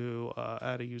want to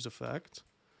add a use effect.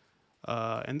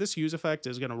 And this use effect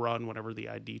is going to run whenever the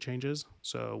ID changes.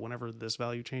 So whenever this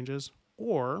value changes,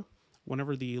 or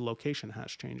whenever the location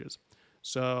hash changes.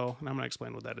 So, and I'm going to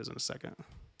explain what that is in a second.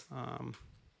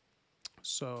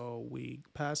 So we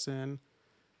pass in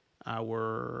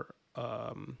our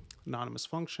anonymous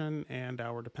function and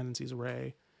our dependencies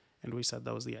array, and we said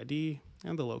that was the ID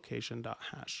and the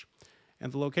location.hash.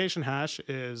 And the location hash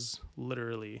is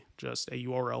literally just a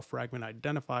URL fragment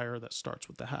identifier that starts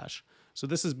with the hash. So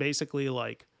this is basically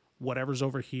like whatever's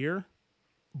over here,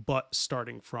 but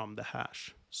starting from the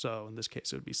hash. So in this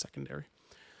case, it would be secondary.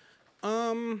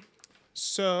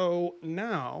 So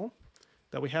now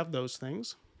that we have those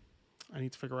things, I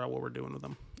need to figure out what we're doing with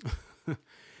them.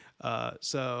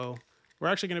 So we're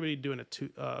actually going to be doing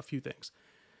a few things.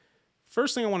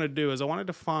 First thing I want to do is I want to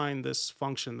define this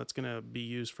function that's going to be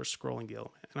used for scrolling the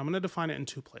element. And I'm going to define it in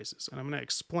two places. And I'm going to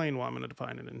explain why I'm going to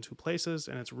define it in two places.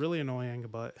 And it's really annoying,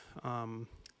 but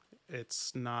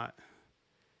it's not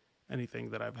anything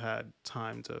that I've had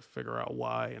time to figure out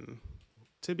why. And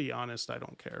to be honest, I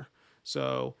don't care.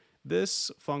 So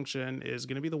this function is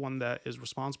going to be the one that is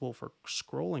responsible for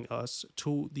scrolling us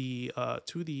to the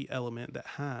element that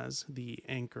has the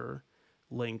anchor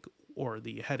link or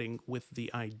the heading with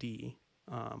the ID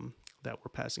that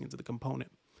we're passing into the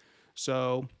component.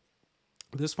 So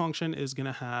this function is going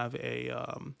to have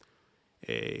a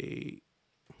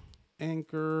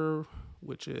anchor,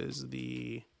 which is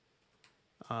the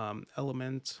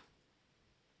element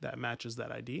that matches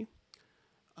that ID.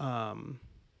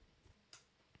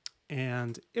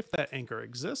 And if that anchor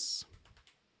exists,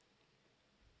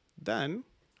 then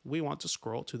we want to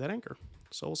scroll to that anchor.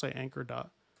 So we'll say anchor.scroll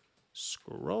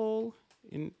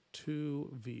into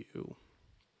view.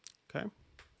 Okay.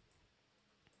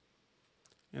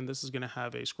 And this is going to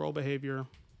have a scroll behavior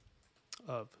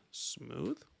of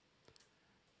smooth.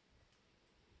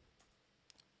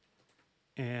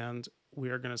 And we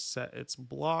are going to set its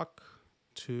block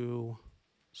to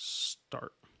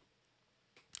start.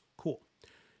 Cool.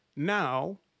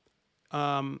 Now,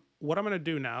 what I'm going to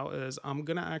do now is I'm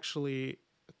going to actually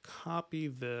copy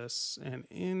this, and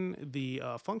in the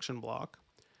function block,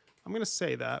 I'm going to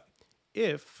say that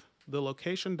if the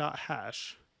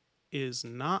location.hash is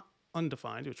not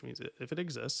undefined, which means if it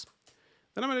exists,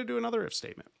 then I'm going to do another if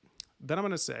statement. Then I'm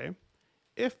going to say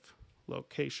if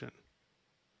location,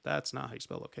 that's not how you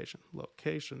spell location,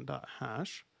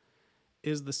 location.hash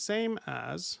is the same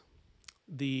as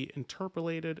the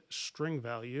interpolated string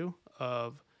value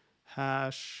of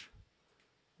hash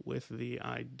with the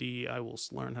ID. I will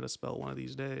learn how to spell one of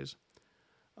these days.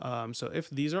 So if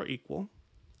these are equal,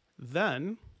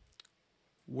 then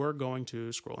we're going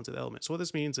to scroll into the element. So what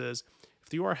this means is if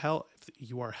the URL,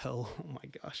 oh my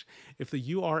gosh, if the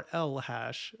URL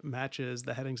hash matches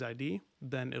the heading's ID,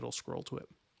 then it'll scroll to it.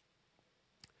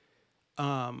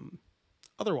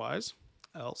 Otherwise,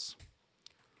 else,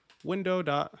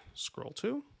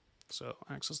 window.scroll_to. So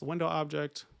access the window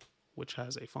object, which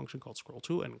has a function called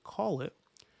scroll_to, and call it.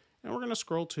 And we're going to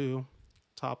scroll to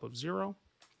top of 0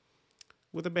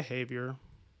 with a behavior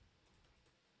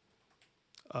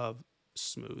of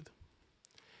smooth.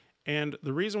 And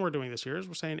the reason we're doing this here is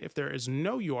we're saying if there is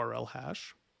no URL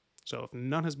hash, so if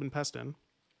none has been passed in,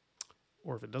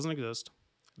 or if it doesn't exist,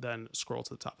 then scroll to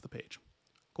the top of the page.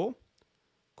 Cool?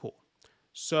 Cool.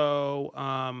 So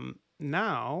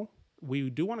now we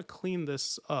do want to clean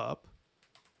this up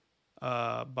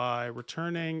by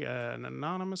returning an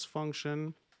anonymous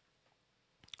function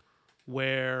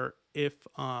where if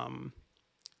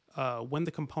when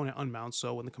the component unmounts,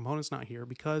 so when the component's not here,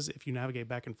 because if you navigate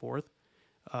back and forth,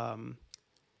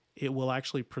 it will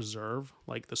actually preserve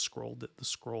like the scroll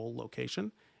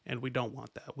location, and we don't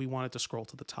want that. We want it to scroll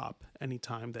to the top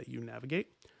anytime that you navigate.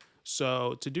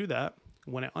 So to do that,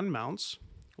 when it unmounts,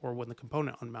 or when the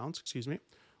component unmounts, excuse me,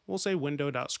 we'll say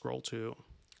window.scroll to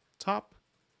top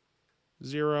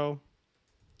 0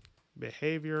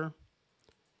 behavior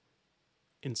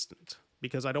instant,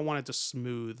 because I don't want it to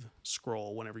smooth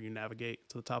scroll whenever you navigate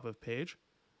to the top of the page.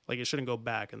 Like it shouldn't go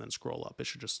back and then scroll up. It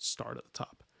should just start at the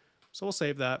top. So we'll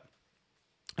save that.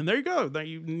 And there you go. There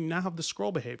you now have the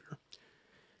scroll behavior.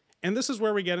 And this is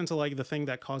where we get into like the thing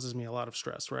that causes me a lot of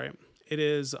stress, right? It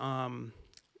is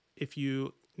if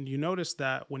you notice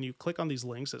that when you click on these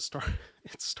links, it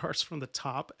starts from the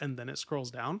top and then it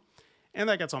scrolls down, and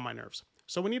that gets on my nerves.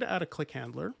 So we need to add a click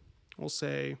handler. We'll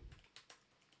say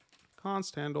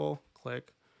const handle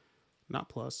click, not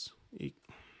plus,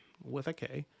 with a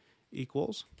K,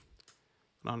 equals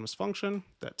anonymous function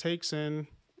that takes in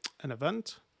an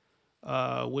event,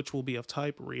 which will be of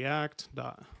type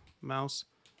react.mouse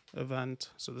event.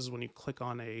 So this is when you click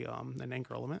on an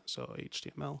anchor element, so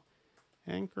HTML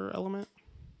anchor element.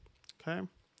 Okay.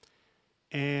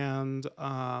 And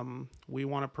we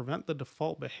want to prevent the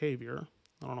default behavior.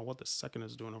 I don't know what this second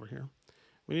is doing over here.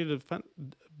 We need to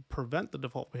prevent the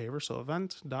default behavior. So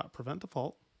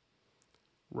event.preventDefault,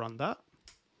 run that.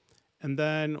 And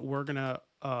then we're going to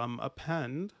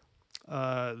append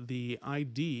the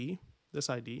ID, this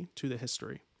ID, to the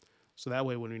history. So that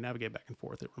way when we navigate back and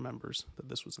forth, it remembers that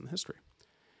this was in the history.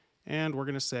 And we're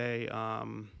going to say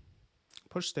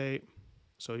push state.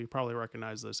 So you probably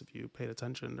recognize this if you paid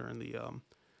attention during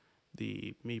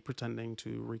the me pretending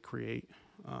to recreate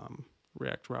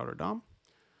React Router DOM.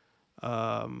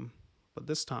 But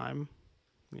this time,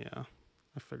 yeah,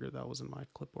 I figured that was in my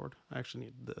clipboard. I actually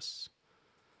need this.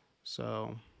 So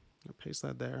I'm going to paste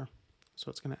that there. So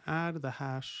it's going to add the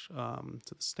hash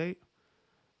to the state.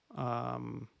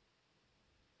 I'm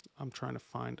trying to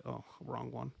find, oh,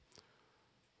 wrong one.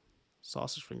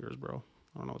 Sausage fingers, bro.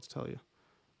 I don't know what to tell you.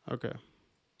 Okay,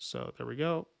 so there we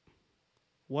go.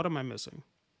 What am I missing?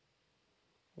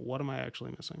 What am I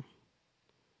actually missing?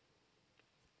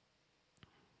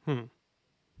 A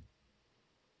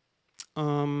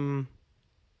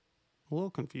little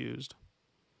confused.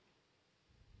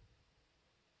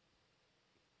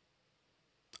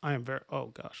 I am very, oh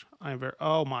gosh. I am very,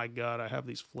 oh my God, I have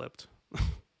these flipped.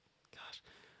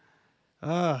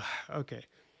 Gosh. Okay.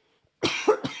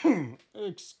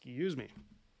 Excuse me.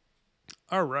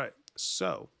 All right.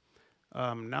 So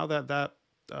now that that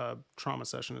trauma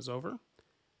session is over,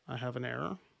 I have an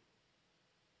error.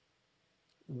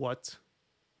 What?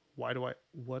 Why do I?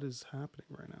 What is happening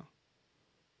right now?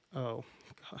 Oh,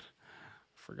 God.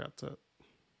 Forgot to.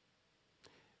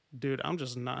 Dude, I'm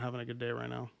just not having a good day right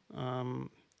now.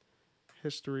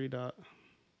 History dot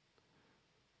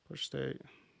push state.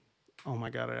 Oh my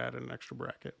God, I added an extra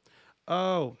bracket.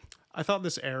 Oh, I thought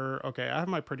this error. Okay, I have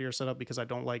my prettier set up because I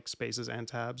don't like spaces and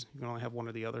tabs. You can only have one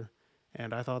or the other.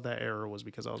 And I thought that error was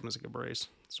because I was missing a brace.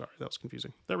 Sorry, that was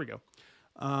confusing. There we go.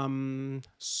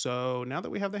 So now that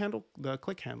we have the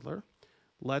click handler,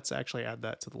 let's actually add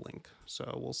that to the link.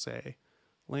 So we'll say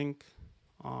link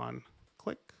on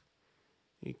click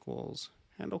equals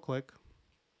handle click.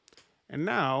 And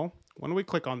now when we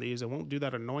click on these, it won't do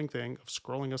that annoying thing of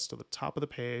scrolling us to the top of the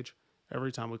page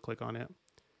every time we click on it.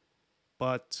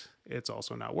 But it's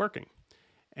also not working.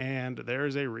 And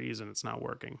there's a reason it's not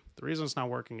working. The reason it's not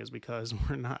working is because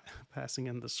we're not passing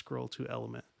in the scroll to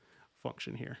element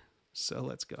function here. So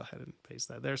let's go ahead and paste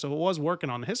that there. So it was working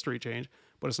on the history change,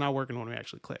 but it's not working when we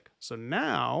actually click. So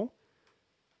now,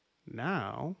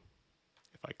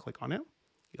 if I click on it,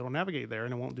 it'll navigate there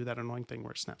and it won't do that annoying thing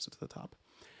where it snaps it to the top.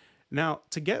 Now,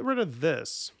 to get rid of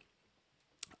this,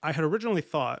 I had originally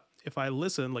thought if I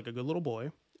listen like a good little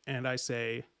boy and I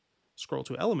say scroll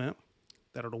to element,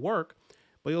 that it'll work.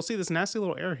 But you'll see this nasty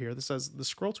little error here that says the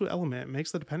scroll to element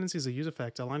makes the dependencies of use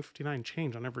effect at line 59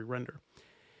 change on every render.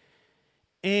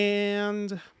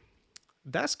 And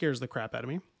that scares the crap out of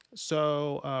me.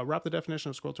 So wrap the definition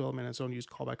of scroll to element in its own use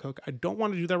callback hook. I don't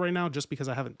want to do that right now just because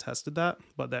I haven't tested that,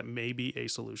 but that may be a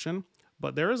solution.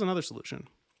 But there is another solution.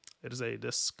 It is a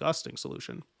disgusting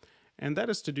solution. And that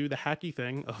is to do the hacky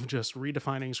thing of just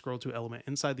redefining scroll to element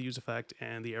inside the use effect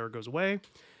and the error goes away.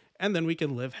 And then we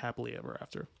can live happily ever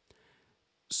after.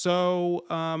 So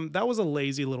that was a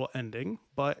lazy little ending,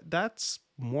 but that's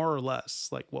more or less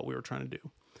like what we were trying to do.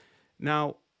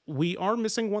 Now, we are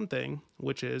missing one thing,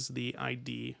 which is the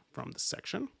ID from the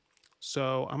section.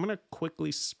 So I'm going to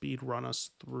quickly speed run us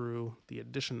through the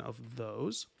addition of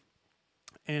those.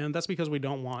 And that's because we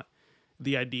don't want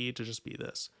the ID to just be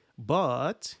this.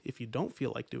 But if you don't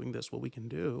feel like doing this, what we can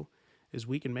do is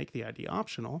we can make the ID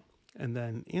optional. And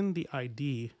then in the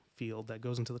ID field that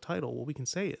goes into the title, what we can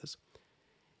say is,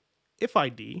 if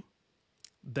ID,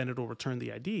 then it'll return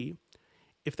the ID.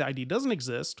 If the ID doesn't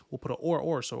exist, we'll put an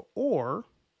or, so or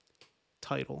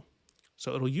title.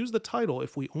 So it'll use the title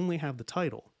if we only have the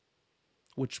title,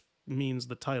 which means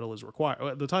the title is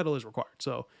required. The title is required.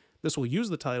 So this will use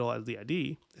the title as the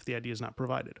ID if the ID is not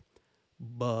provided.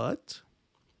 But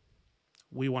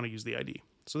we want to use the ID.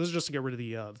 So this is just to get rid of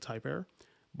the type error.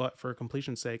 But for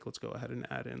completion's sake, let's go ahead and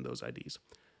add in those IDs.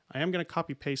 I am going to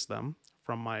copy paste them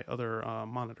from my other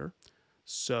monitor.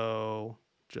 So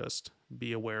just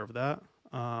be aware of that.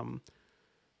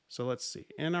 So let's see.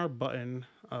 In our button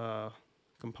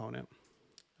component,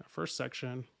 our first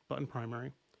section, button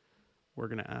primary, we're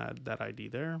going to add that ID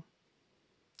there.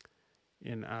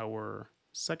 In our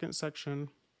second section,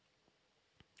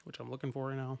 which I'm looking for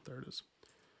right now, there it is,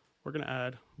 we're going to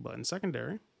add button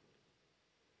secondary.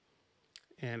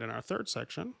 And in our third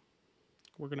section,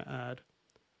 we're going to add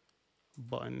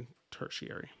button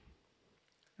tertiary.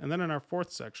 And then in our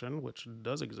fourth section, which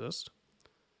does exist,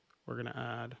 we're going to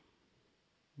add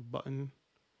button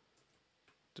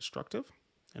destructive.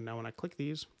 And now when I click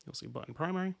these, you'll see button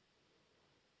primary,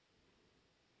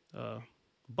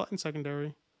 button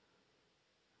secondary,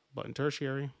 button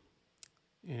tertiary,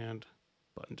 and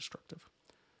button destructive.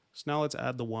 So now let's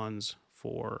add the ones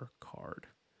for card.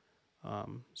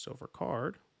 So for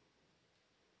card,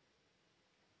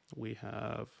 we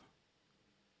have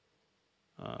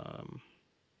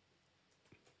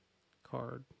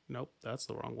card. Nope, that's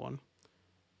the wrong one.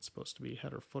 It's supposed to be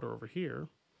header footer over here.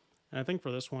 And I think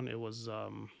for this one, it was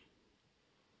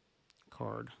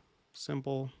card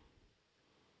simple.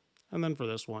 And then for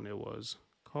this one, it was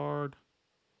card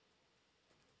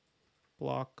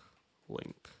block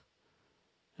link.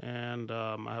 And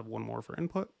I have one more for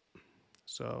input.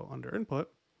 So under input,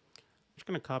 I'm just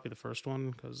going to copy the first one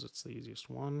because it's the easiest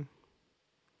one.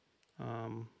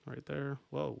 Right there.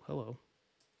 Whoa, hello.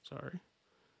 Sorry.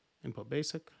 Input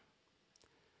basic.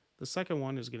 The second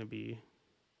one is going to be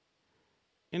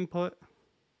input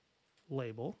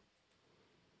label.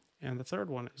 And the third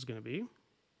one is going to be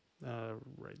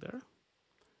right there.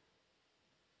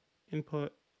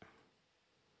 Input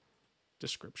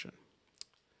description.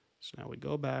 So now we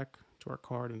go back to our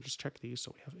card and just check these.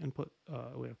 So we have input,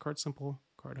 we have card simple,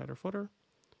 card header footer,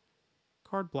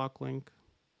 card block link,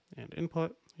 and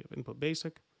input. We have input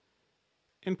basic,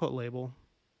 input label,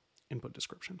 input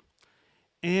description.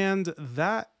 And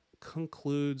that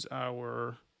concludes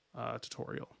our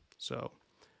tutorial. So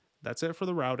that's it for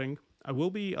the routing. I will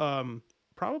be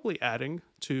probably adding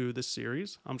to this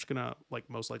series. I'm just gonna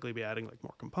most likely be adding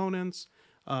more components.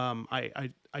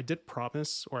 I did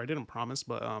promise, or I didn't promise,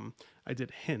 but I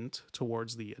did hint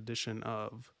towards the addition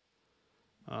of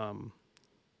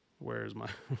where's my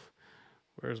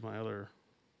where's my other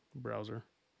browser?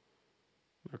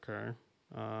 Okay.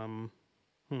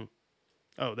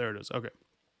 Oh, there it is. Okay.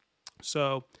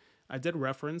 So I did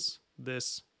reference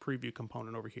this preview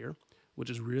component over here, which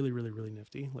is really, really, really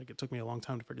nifty. It took me a long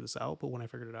time to figure this out, but when I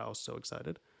figured it out, I was so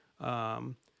excited.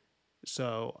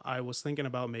 So I was thinking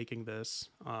about making this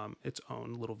its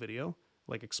own little video,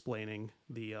 explaining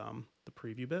the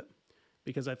preview bit,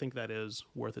 because I think that is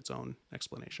worth its own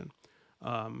explanation.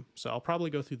 So I'll probably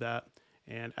go through that.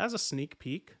 And as a sneak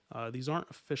peek, these aren't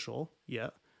official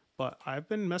yet, but I've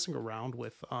been messing around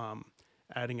with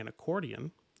adding an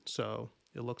accordion. So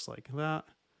it looks like that.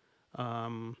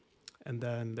 And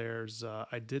then there's,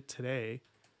 I did today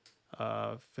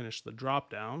finish the drop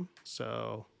down.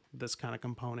 So this kind of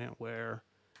component where,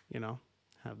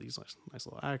 have these nice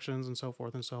little actions and so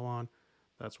forth and so on.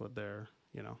 That's what their,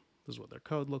 this is what their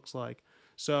code looks like.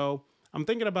 So I'm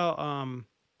thinking about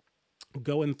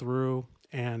going through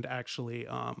and actually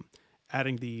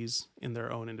adding these in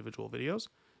their own individual videos.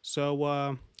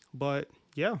 So, but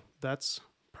yeah, that's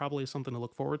probably something to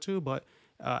look forward to. But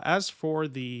as for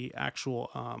the actual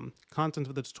content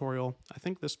of the tutorial, I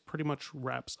think this pretty much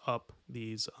wraps up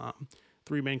these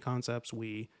three main concepts.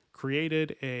 We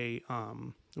created a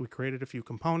few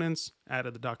components,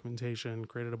 added the documentation,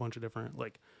 created a bunch of different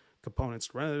components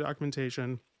to render the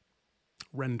documentation,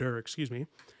 excuse me.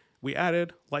 We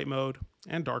added light mode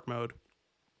and dark mode.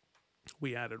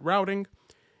 We added routing,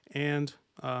 and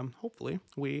hopefully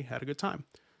we had a good time.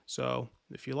 So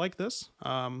if you like this,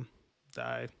 do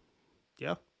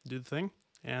the thing,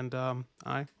 and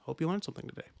I hope you learned something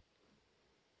today.